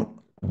focusing on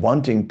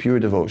wanting pure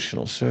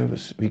devotional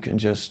service, we can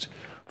just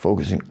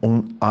focusing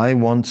on, I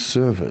want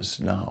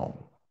service now.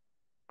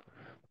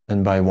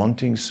 And by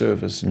wanting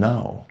service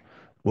now,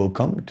 we'll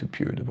come to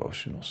pure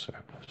devotional service.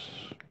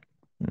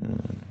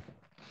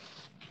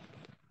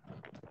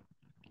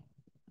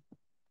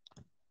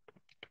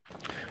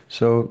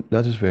 So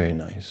that is very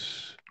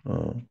nice.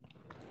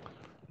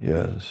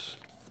 Yes.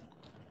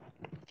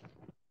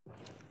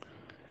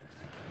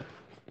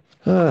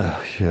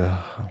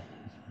 Yeah.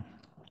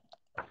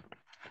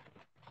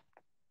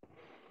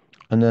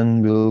 And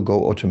then we'll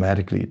go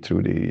automatically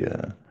through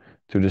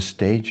the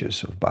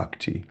stages of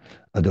bhakti.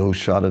 Ado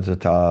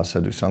sharatata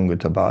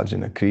sadhusangata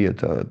bhajana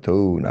kriyata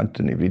to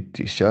nartani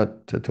vritti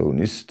shat tato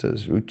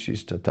nistas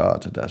ruchis tata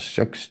tata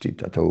shaksti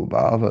tato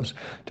bhavas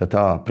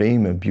tata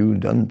prema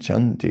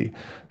bhudanchanti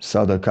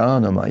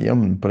sadhakana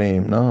mayam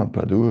premna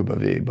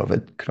pradurbhave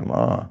bhavet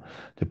krama.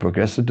 The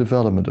progressive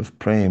development of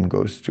prem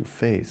goes through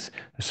faith,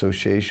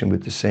 association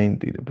with the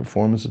saintly, the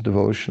performance of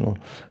devotional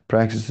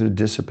practice, the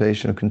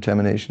dissipation of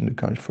contamination, the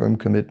confirmed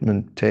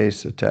commitment,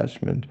 taste,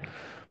 attachment,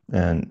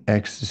 and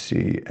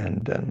ecstasy,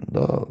 and then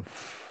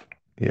love.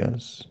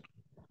 Yes.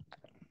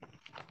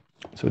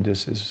 So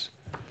this is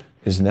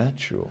is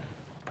natural.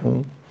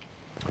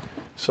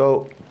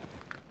 So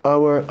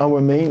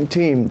our main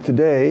theme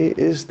today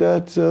is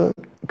that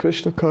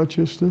Krishna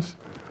consciousness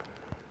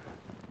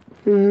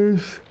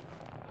is,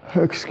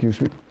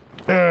 excuse me,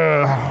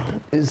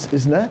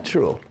 is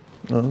natural.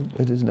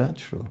 It is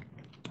natural.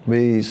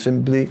 We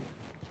simply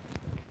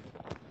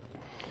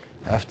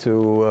have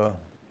to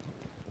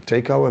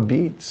take our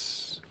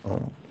beats,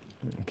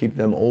 keep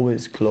them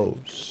always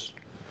close,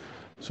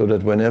 so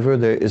that whenever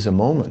there is a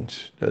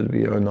moment that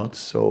we are not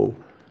so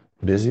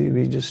busy,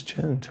 we just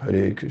chant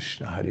Hare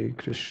Krishna,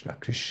 Krishna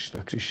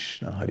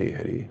Krishna, Hare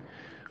Hare,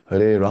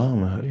 Hare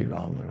Rama,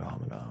 Rama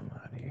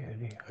Rama, Hare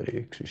Hare,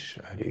 Hare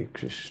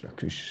Krishna,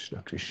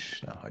 Krishna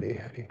Krishna, Hare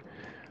Hare,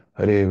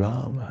 Hare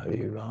Rama,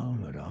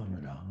 Rama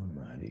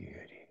Rama,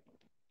 Hare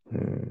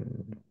Hare.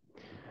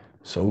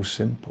 So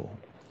simple,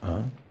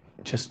 huh?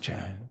 Just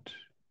chant,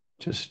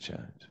 just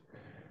chant.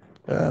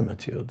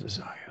 Material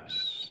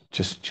desires,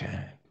 just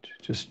chant,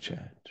 just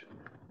chant.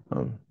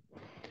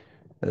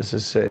 As I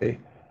say,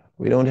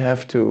 we don't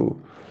have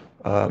to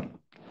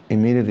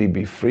immediately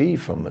be free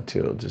from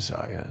material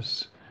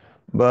desires,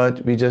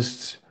 but we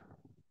just,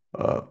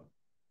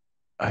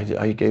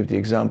 I gave the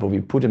example,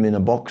 we put them in a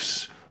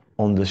box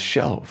on the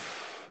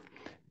shelf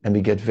and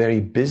we get very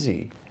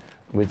busy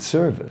with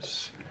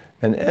service.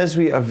 And as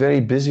we are very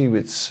busy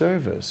with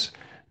service,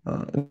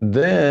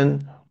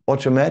 then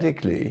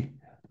automatically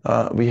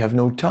we have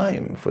no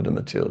time for the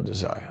material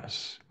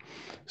desires.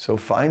 So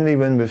finally,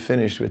 when we're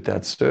finished with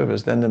that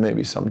service, then there may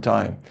be some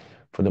time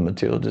for the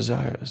material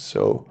desires.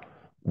 So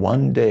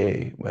one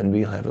day when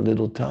we have a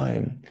little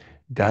time,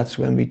 that's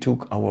when we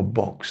took our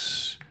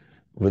box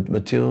with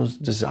material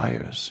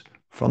desires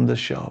from the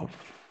shelf.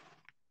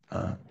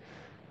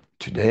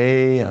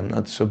 Today, I'm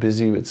not so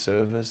busy with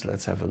service.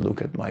 Let's have a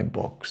look at my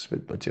box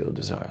with material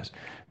desires.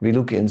 We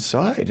look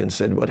inside and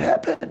said, what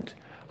happened?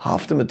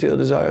 Half the material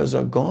desires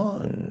are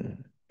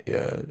gone.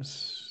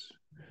 Yes.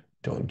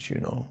 Don't you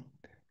know?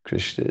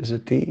 Krishna is a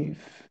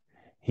thief.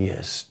 He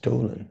has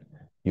stolen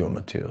your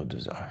material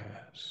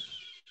desires.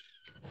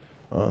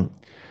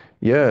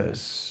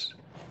 Yes.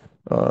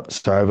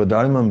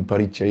 Sarvadharmam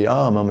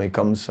parichayamam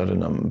ekam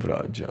saranam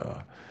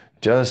vraja.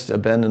 Just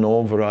abandon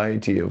all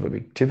variety of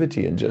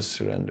activity and just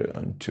surrender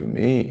unto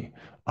me.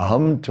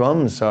 Aham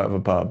tvam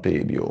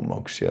sarvapapebhyo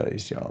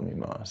mokshayisyami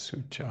ma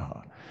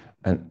suchaha.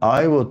 And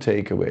I will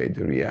take away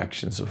the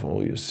reactions of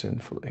all your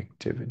sinful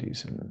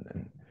activities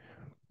and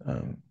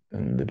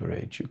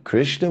liberate you.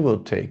 Krishna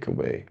will take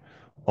away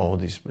all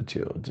these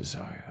material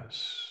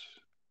desires.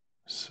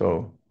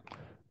 So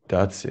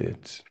that's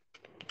it.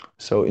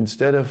 So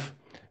instead of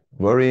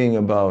worrying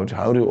about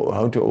how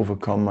to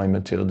overcome my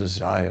material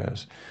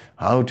desires,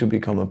 how to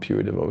become a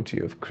pure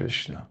devotee of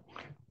Krishna,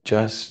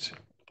 just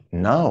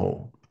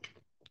now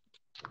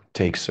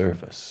take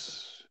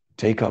service,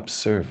 take up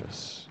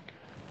service.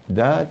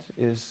 That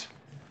is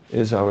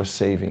our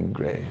saving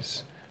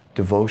grace,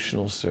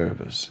 devotional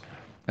service,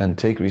 and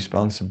take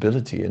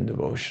responsibility in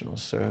devotional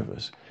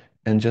service,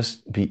 and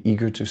just be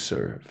eager to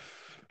serve.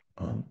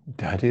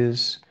 That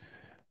is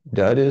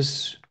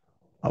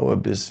our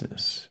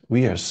business.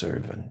 We are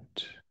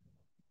servant.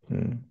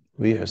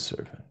 We are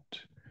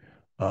servant.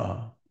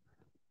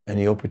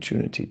 Any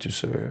opportunity to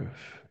serve,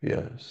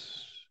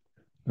 yes,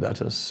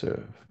 let us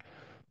serve.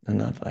 And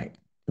not like,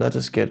 let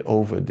us get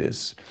over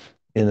this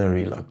inner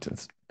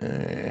reluctance.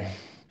 God,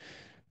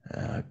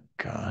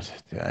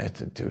 do I have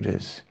to do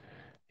this?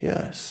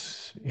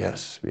 Yes,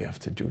 we have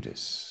to do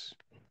this.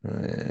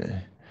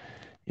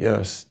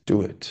 Yes,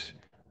 do it.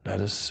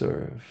 Let us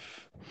serve.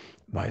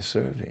 By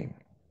serving,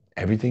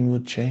 everything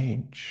will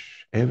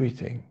change.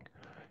 Everything.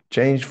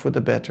 Change for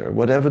the better.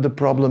 Whatever the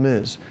problem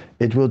is,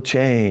 it will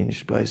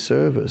change by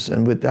service.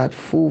 And with that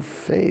full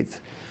faith,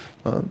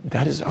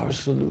 that is our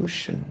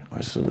solution.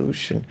 Our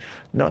solution,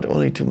 not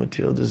only to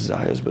material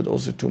desires, but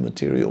also to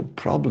material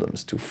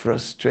problems, to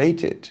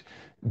frustrated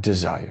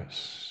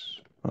desires.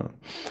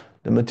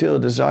 The material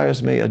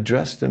desires may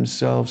address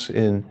themselves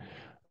in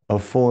a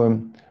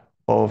form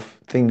of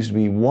things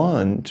we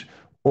want,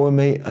 or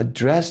may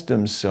address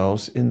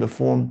themselves in the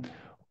form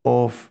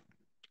of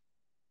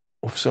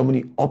so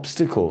many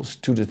obstacles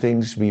to the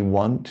things we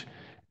want,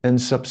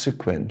 and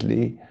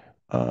subsequently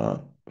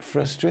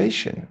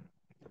frustration.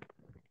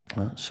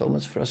 So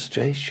much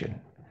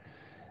frustration.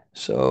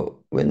 So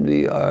when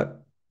we are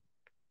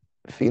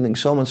feeling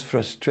so much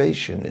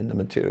frustration in the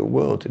material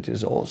world, it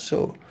is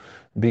also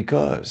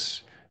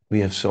because we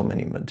have so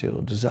many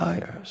material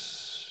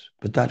desires.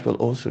 But that will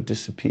also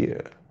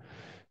disappear.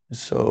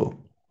 So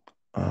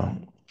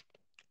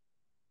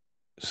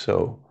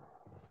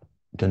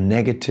the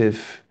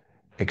negative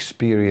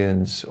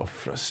experience of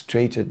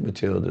frustrated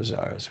material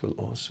desires will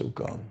also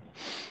gone,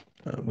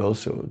 will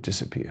also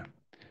disappear.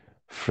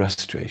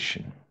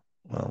 Frustration.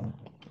 Well,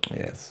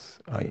 yes,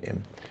 I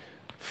am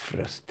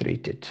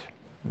frustrated.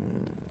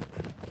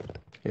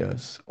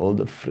 Yes, all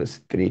the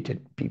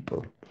frustrated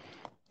people.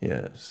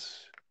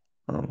 Yes.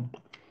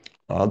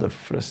 All the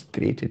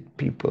frustrated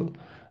people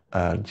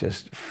are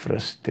just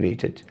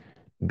frustrated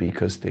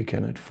because they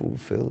cannot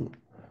fulfill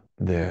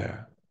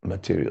their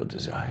material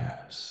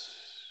desires.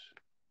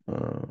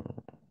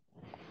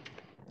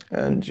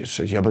 And you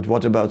say, yeah, but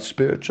what about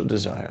spiritual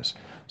desires?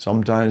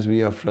 Sometimes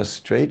we are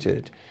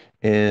frustrated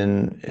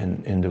in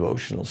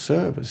devotional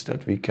service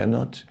that we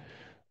cannot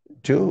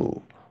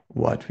do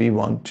what we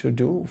want to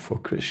do for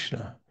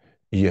Krishna.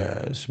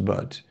 Yes,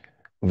 but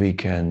we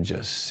can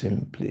just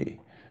simply,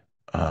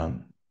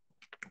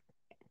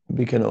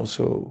 we can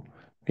also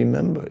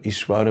remember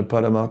Ishvara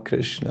Parama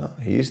Krishna.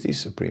 He is the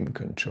supreme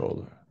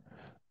controller.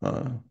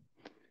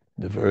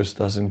 The verse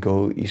doesn't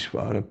go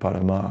Ishvara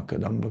Parama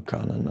Kadamba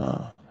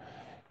Kanana.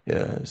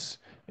 Yes,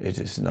 it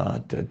is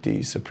not that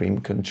the supreme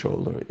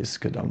controller is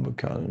Kadamba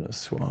Kanana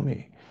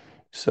Swami.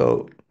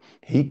 So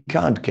he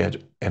can't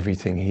get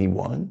everything he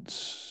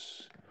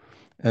wants.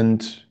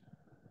 And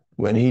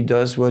when he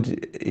does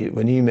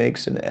when he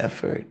makes an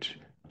effort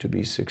to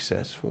be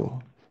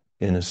successful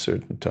in a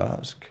certain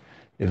task,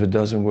 if it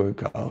doesn't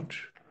work out,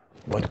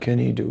 what can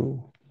he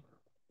do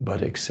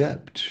but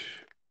accept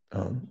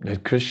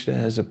that Krishna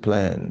has a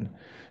plan,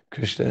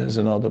 Krishna has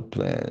another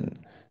plan,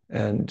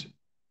 and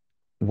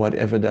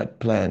whatever that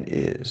plan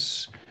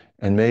is.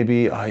 And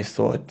maybe I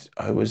thought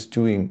I was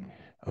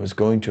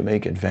going to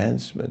make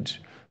advancement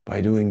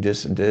by doing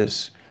this and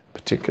this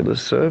particular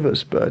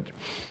service, but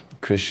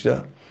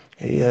Krishna,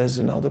 he has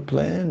another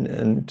plan,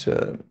 and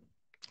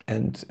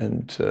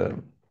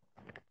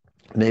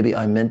maybe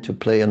I meant to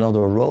play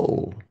another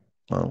role.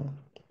 Well,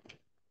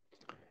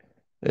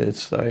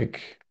 it's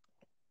like,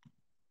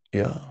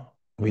 yeah,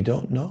 we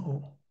don't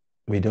know.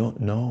 We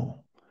don't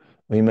know.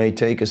 We may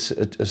take a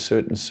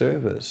certain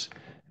service,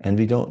 and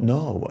we don't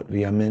know what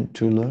we are meant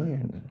to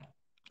learn.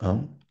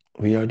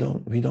 We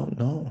don't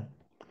know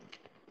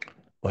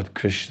what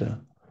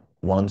Krishna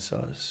wants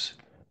us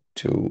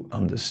to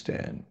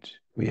understand.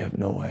 We have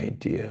no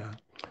idea.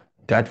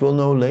 That we'll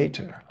know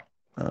later.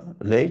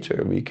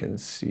 Later we can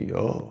see,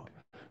 oh,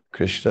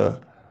 Krishna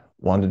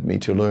wanted me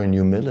to learn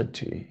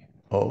humility.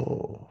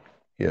 Oh,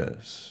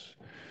 yes.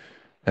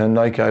 And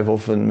like I've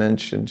often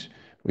mentioned,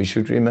 we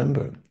should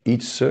remember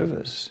each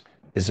service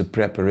is a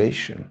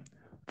preparation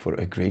for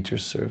a greater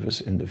service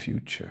in the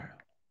future.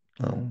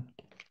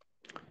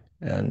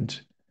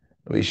 And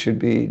we should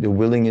be the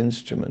willing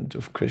instrument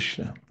of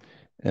Krishna,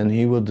 and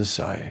he will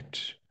decide.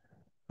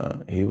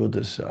 He will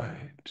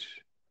decide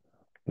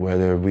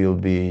whether we'll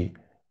be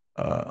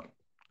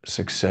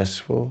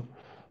successful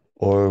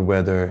or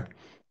whether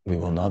we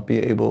will not be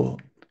able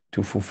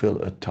to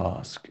fulfill a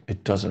task.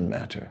 It doesn't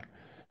matter.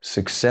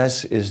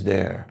 Success is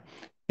there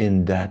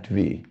in that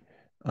we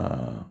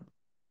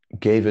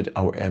gave it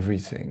our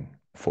everything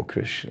for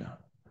Krishna,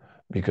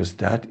 because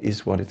that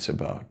is what it's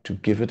about, to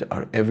give it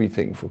our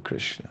everything for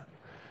Krishna.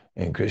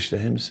 And Krishna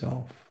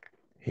himself,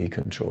 he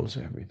controls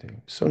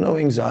everything. So no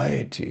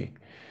anxiety.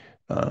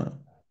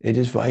 It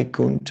is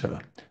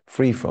Vaikuntha,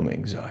 free from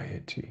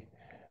anxiety.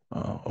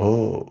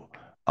 Oh,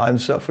 I'm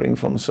suffering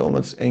from so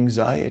much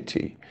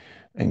anxiety.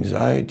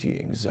 Anxiety,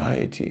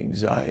 anxiety,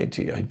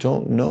 anxiety. I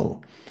don't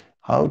know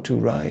how to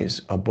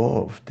rise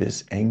above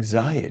this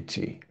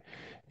anxiety.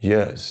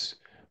 Yes,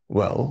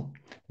 well,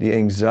 the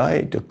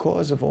anxiety, the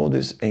cause of all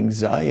this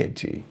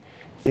anxiety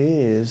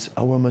is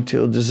our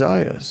material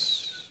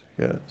desires.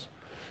 Yes.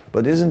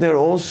 But isn't there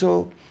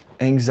also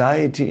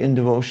anxiety in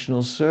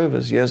devotional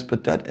service? Yes,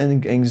 but that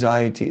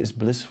anxiety is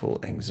blissful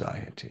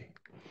anxiety.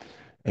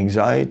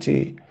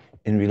 Anxiety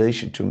in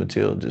relation to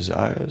material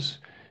desires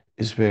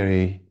is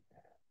it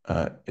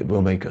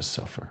will make us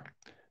suffer.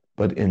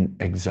 But in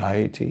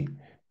anxiety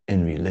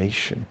in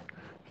relation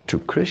to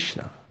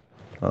Krishna,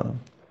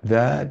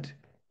 that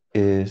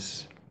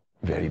is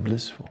very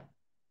blissful.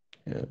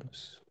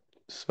 Yes.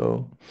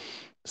 So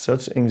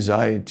such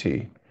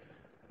anxiety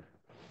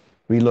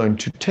we learn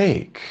to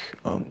take.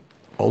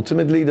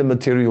 Ultimately, the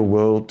material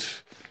world,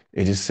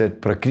 it is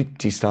said,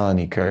 prakriti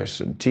sthani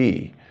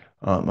karsanti.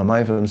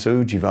 Mamaivam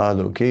so jiva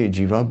loke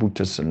jiva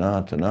bhuta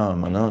sanatana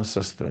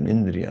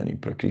manasastranindriyani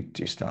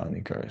prakriti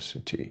sthani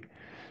karsati.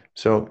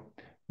 So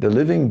the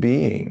living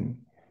being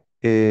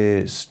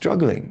is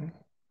struggling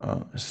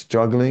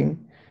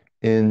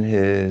in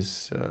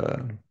his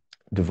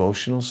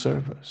devotional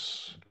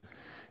service.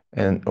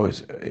 And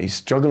he's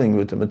struggling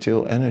with the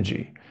material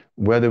energy,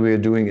 whether we're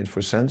doing it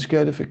for sense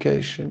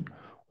gratification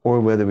or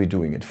whether we're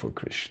doing it for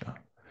Krishna.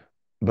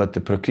 But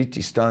the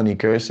prakriti sthani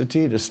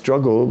karsati, the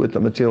struggle with the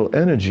material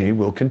energy,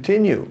 will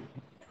continue.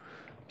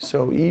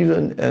 So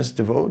even as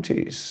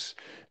devotees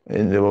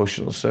in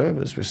devotional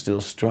service, we're still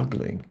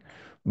struggling.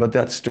 But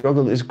that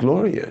struggle is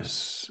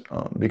glorious,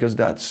 because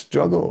that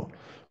struggle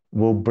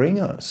will bring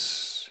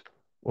us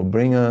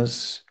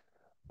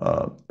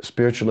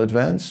spiritual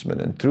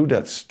advancement, and through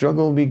that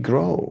struggle we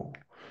grow.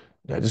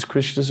 That is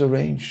Krishna's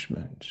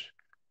arrangement.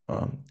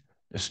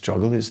 The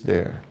struggle is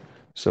there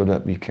so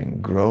that we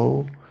can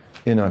grow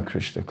in our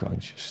Krishna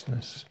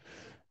consciousness,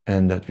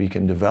 and that we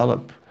can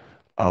develop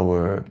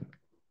our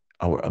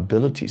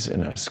abilities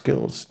and our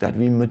skills, that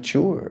we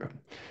mature,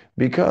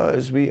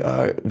 because we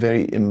are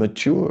very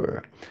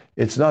immature.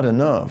 It's not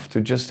enough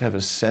to just have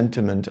a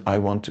sentiment, I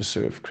want to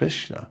serve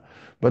Krishna,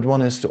 but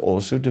one has to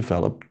also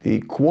develop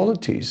the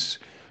qualities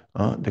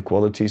the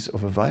qualities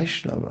of a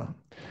Vaishnava.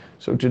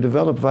 So to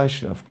develop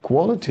Vaishnava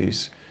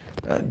qualities,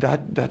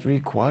 that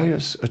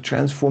requires a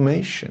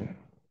transformation.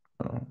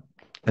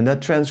 And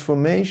that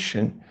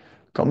transformation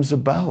comes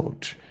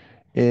about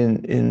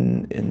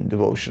in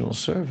devotional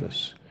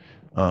service.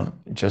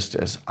 Just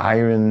as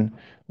iron,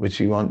 which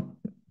they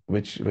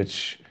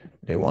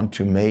want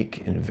to make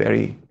in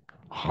very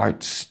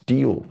hard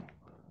steel.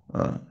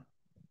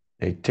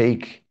 They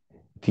take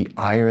the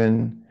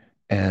iron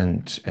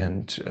and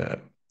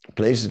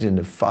place it in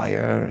the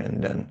fire,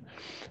 and then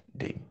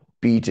they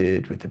beat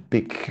it with a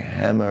big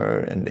hammer,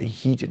 and they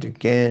heat it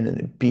again, and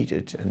they beat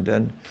it, and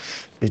then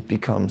it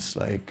becomes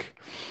like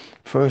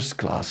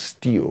first-class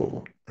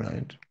steel,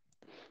 right?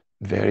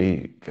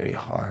 Very, very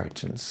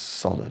hard and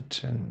solid,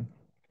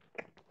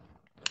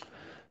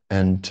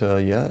 and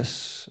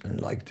yes,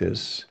 and like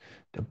this,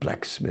 the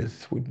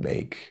blacksmith would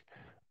make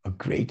a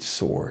great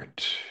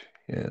sword.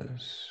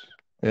 Yes,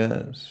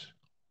 yes.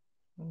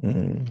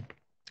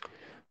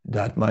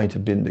 That might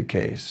have been the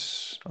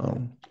case,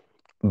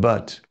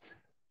 but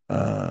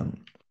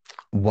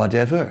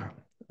whatever,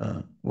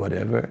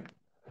 whatever,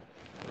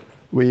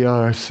 we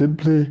are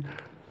simply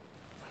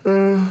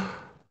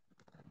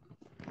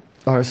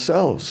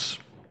ourselves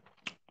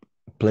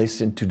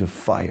placed into the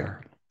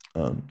fire,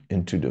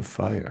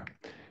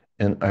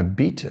 and are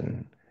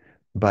beaten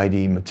by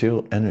the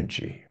material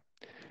energy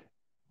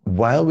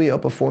while we are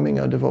performing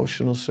our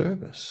devotional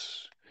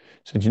service.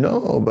 So, you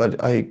know,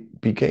 but I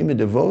became a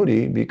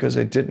devotee because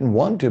I didn't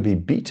want to be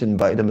beaten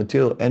by the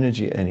material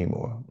energy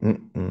anymore.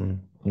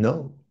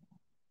 No.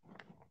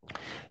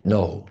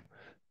 No,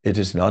 it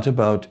is not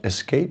about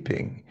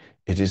escaping.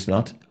 It is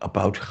not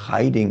about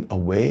hiding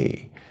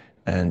away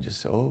and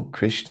just, oh,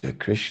 Krishna,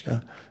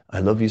 Krishna, I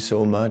love you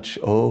so much.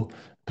 Oh,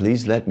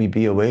 please let me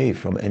be away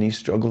from any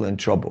struggle and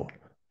trouble.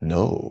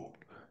 No,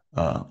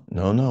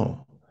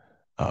 no.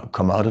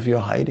 Come out of your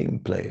hiding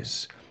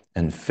place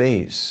and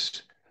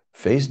face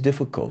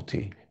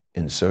difficulty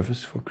in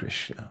service for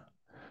Krishna.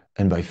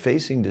 And by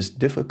facing this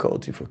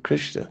difficulty for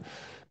Krishna,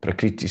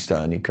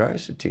 Prakriti-sthani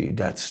Karsati,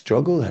 that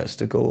struggle has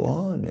to go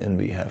on, and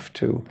we have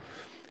to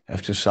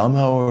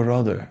somehow or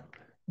other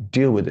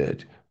deal with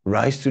it,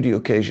 rise to the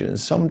occasion. And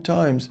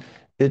sometimes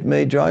it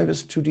may drive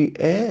us to the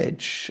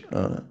edge,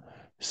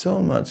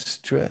 so much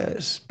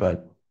stress,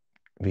 but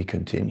we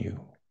continue.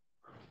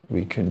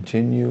 We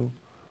continue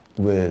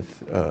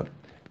with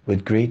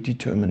great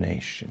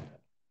determination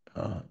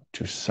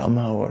to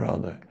somehow or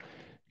other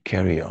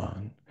carry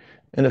on.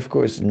 And of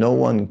course, no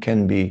one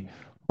can be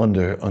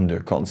under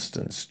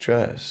constant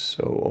stress.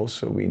 So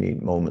also we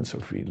need moments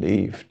of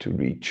relief to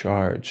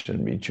recharge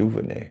and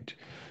rejuvenate.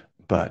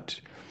 But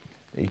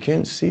you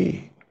can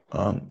see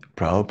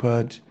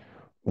Prabhupada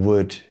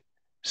would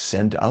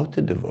send out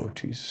the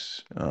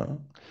devotees.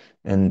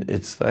 And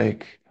it's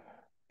like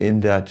in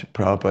that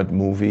Prabhupada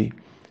movie,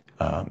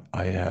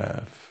 I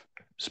have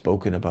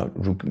spoken about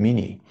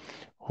Rukmini,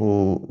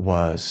 who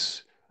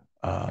was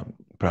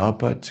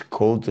Prabhupada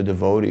called the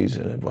devotees,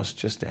 and it was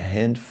just a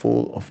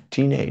handful of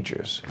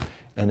teenagers,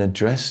 and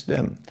addressed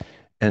them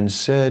and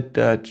said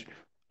that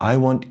I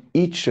want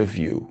each of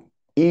you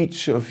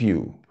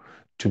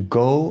to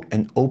go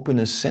and open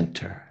a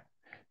center.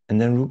 And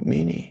then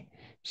Rukmini,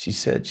 she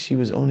said she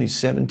was only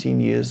 17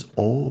 years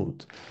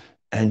old,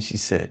 and she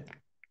said,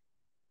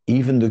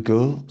 even the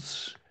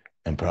girls,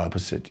 and Prabhupada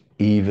said,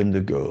 even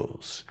the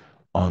girls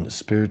on the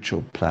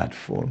spiritual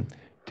platform,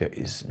 there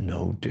is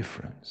no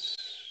difference.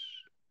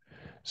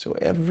 So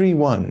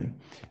everyone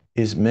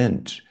is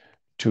meant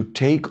to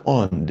take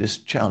on this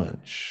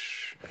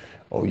challenge.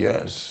 Oh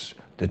yes,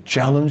 the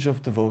challenge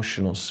of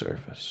devotional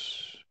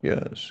service.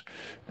 Yes.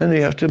 And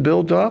we have to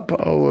build up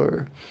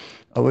our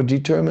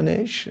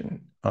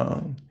determination.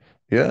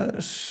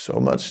 Yes, so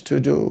much to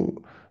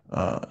do,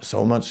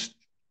 so much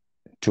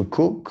to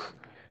cook.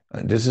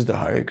 This is the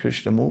Hare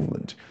Krishna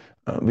movement.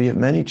 We have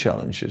many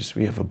challenges.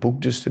 We have a book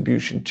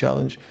distribution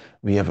challenge.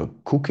 We have a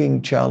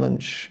cooking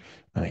challenge.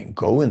 I mean,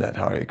 go in that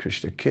Hare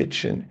Krishna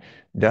kitchen.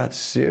 That's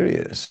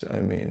serious.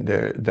 I mean,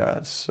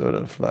 that's sort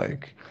of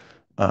like,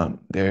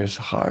 there's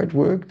hard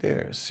work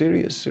there,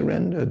 serious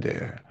surrender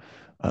there.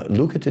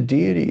 Look at the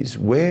deities.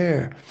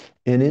 Where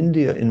in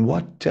India, in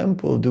what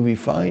temple do we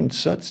find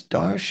such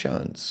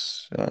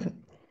darshans?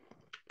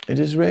 It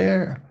is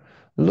rare.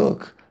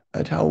 Look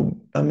at how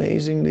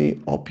amazingly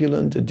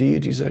opulent the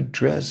deities are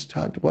dressed.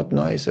 What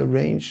nice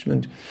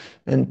arrangement.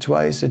 And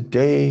twice a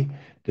day,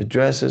 the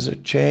dresses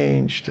are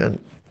changed.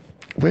 And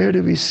where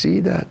do we see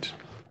that?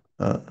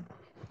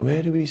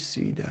 Where do we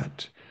see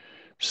that?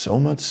 So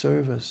much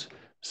service,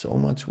 so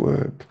much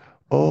work.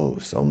 Oh,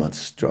 so much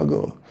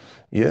struggle.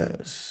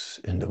 Yes,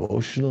 in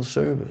devotional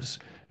service.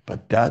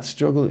 But that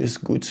struggle is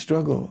good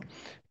struggle.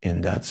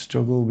 In that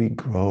struggle we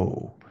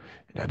grow.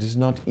 That is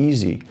not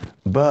easy,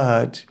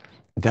 but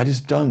that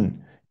is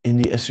done in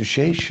the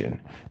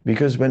association,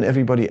 because when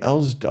everybody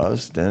else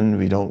does, then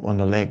we don't want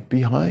to lag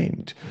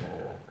behind.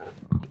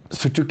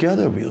 So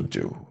together we'll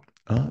do.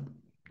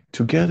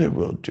 Together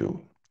we'll do.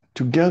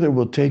 Together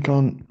we'll take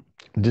on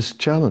this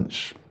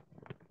challenge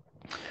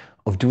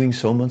of doing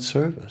so much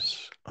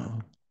service.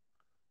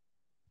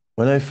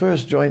 When I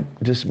first joined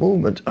this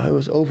movement, I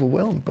was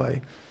overwhelmed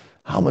by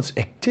how much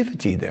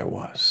activity there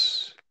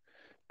was.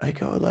 I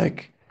go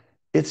like,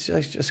 it's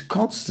just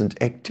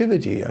constant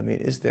activity. I mean,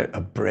 is there a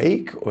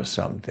break or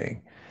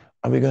something?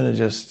 Are we going to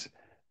just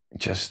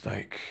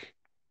like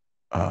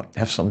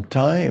have some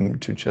time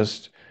to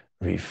just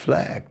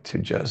reflect, to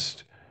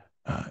just,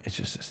 it's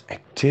just this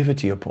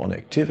activity upon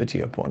activity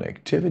upon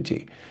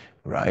activity.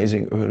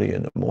 Rising early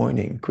in the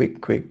morning,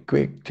 quick, quick,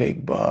 quick,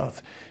 take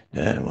bath.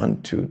 Then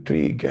 1, 2,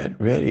 3,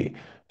 get ready.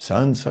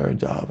 Sansar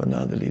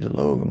Davana, the Lila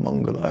Loga,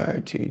 Mangal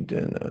Arti,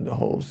 then the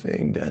whole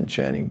thing, then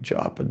chanting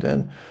japa,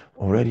 then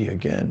already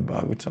again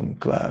Bhagavatam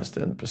class,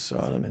 then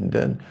prasadam, and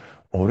then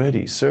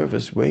already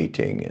service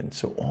waiting, and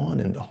so on,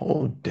 and the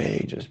whole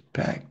day just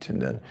packed,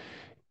 and then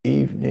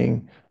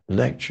evening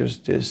lectures,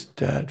 this,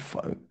 that,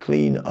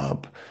 clean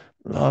up,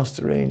 last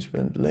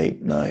arrangement,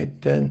 late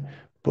night, then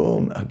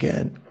boom,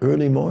 again,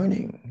 early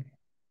morning.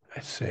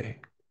 I say,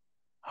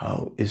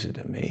 how is it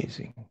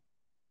amazing?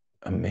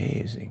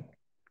 Amazing.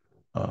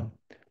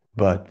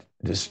 But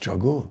the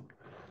struggle,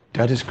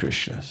 that is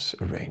Krishna's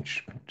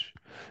arrangement.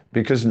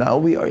 Because now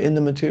we are in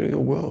the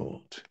material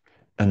world.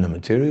 And the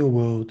material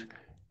world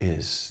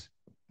is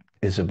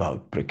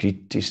about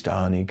Prakriti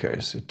Sthani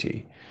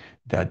Karsati.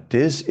 That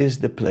this is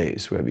the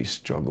place where we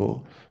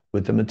struggle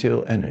with the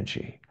material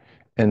energy.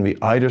 And we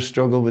either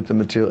struggle with the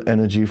material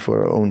energy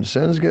for our own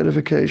sense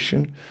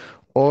gratification,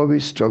 or we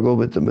struggle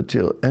with the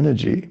material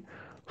energy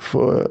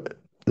for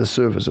the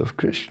service of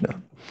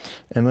Krishna.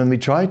 And when we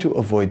try to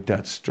avoid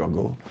that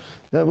struggle,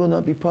 that will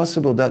not be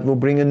possible. That will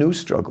bring a new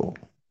struggle.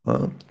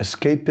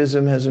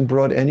 Escapism hasn't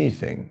brought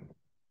anything.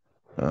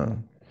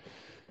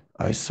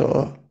 I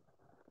saw,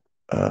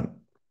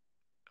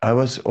 I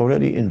was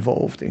already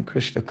involved in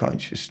Krishna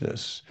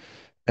consciousness,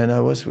 and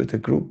I was with a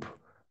group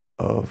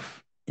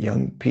of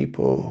young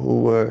people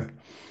who were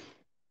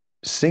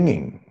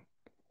singing,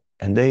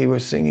 and they were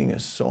singing a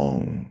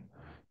song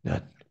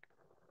that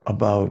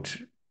about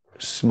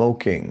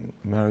smoking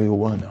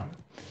marijuana.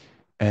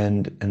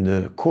 And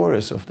the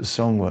chorus of the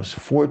song was,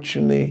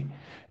 fortunately,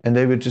 and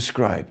they would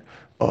describe,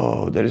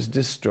 oh, there is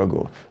this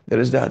struggle, there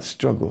is that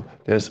struggle,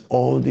 there's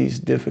all these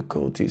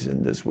difficulties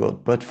in this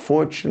world, but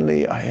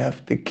fortunately I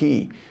have the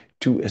key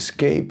to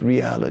escape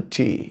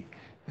reality.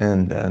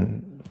 And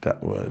then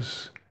that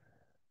was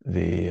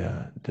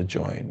the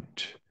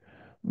joint.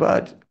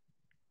 But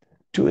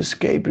to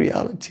escape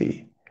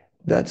reality,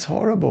 that's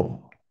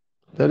horrible.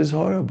 That is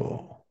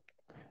horrible.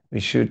 We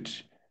should,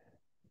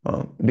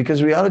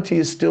 because reality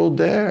is still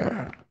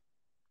there.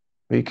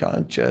 We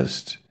can't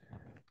just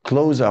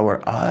close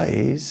our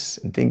eyes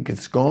and think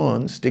it's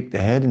gone, stick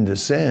the head in the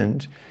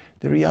sand.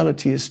 The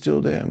reality is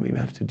still there, and we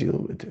have to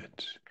deal with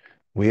it.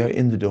 We are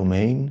in the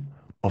domain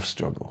of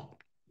struggle.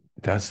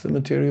 That's the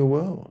material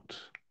world.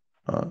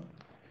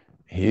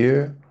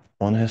 Here,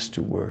 one has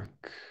to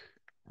work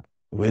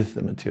with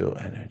the material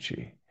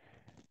energy.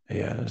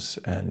 Yes,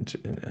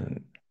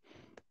 and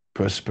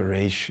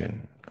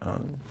perspiration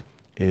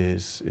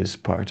is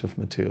part of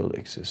material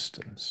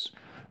existence.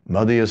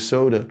 Mother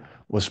Yasoda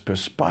was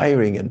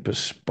perspiring and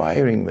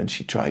perspiring when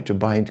she tried to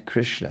bind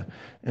Krishna.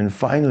 And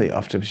finally,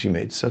 after she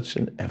made such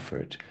an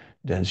effort,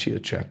 then she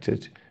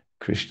attracted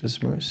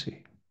Krishna's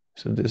mercy.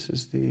 So this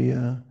is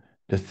the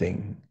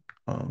thing.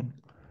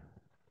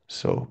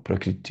 So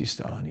Prakriti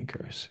Sthani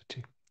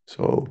Karsati.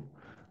 So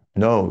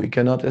no, we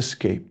cannot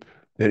escape.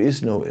 There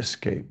is no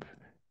escape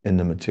in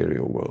the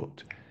material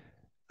world.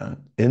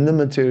 In the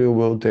material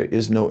world, there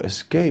is no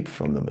escape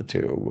from the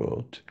material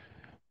world.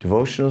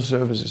 Devotional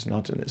service is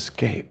not an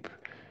escape,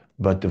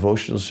 but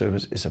devotional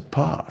service is a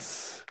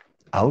path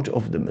out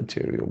of the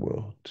material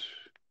world.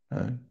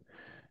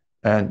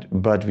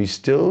 But we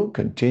still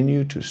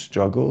continue to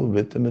struggle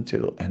with the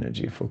material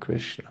energy for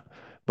Krishna.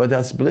 But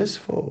that's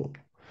blissful.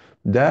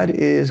 That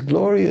is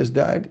glorious.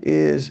 That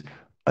is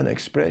an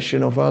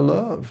expression of our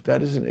love.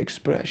 That is an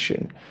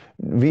expression.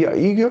 We are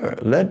eager.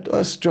 Let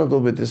us struggle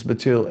with this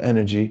material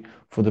energy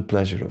for the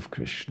pleasure of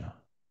Krishna.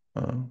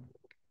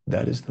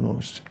 That is the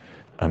most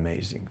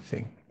amazing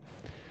thing.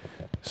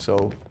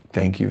 So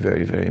thank you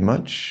very, very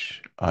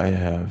much. I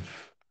have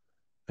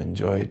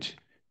enjoyed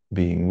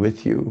being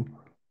with you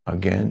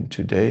again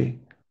today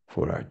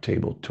for our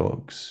table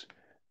talks.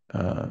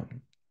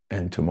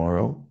 And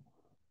tomorrow,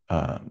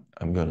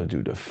 I'm going to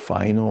do the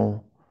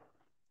final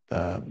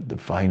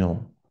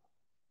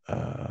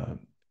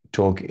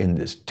talk in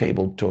this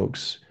table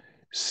talks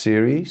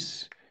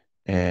series,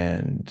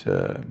 and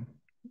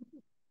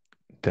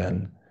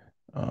then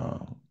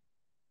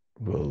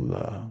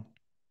we'll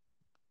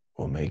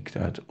make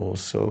that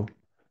also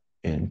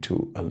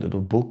into a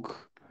little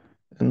book.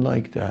 And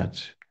like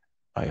that,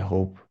 I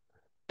hope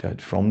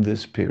that from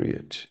this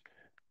period,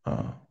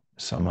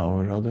 somehow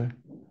or other,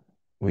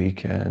 we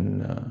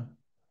can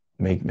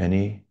make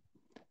many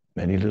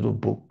little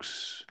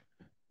books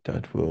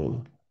that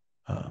will,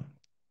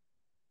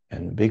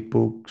 and big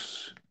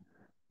books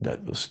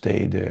that will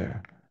stay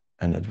there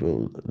and that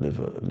will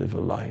live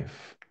a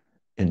life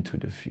into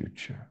the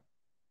future.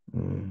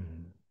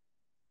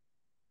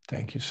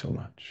 Thank you so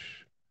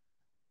much.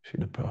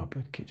 Srila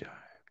Prabhupada ki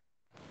jai.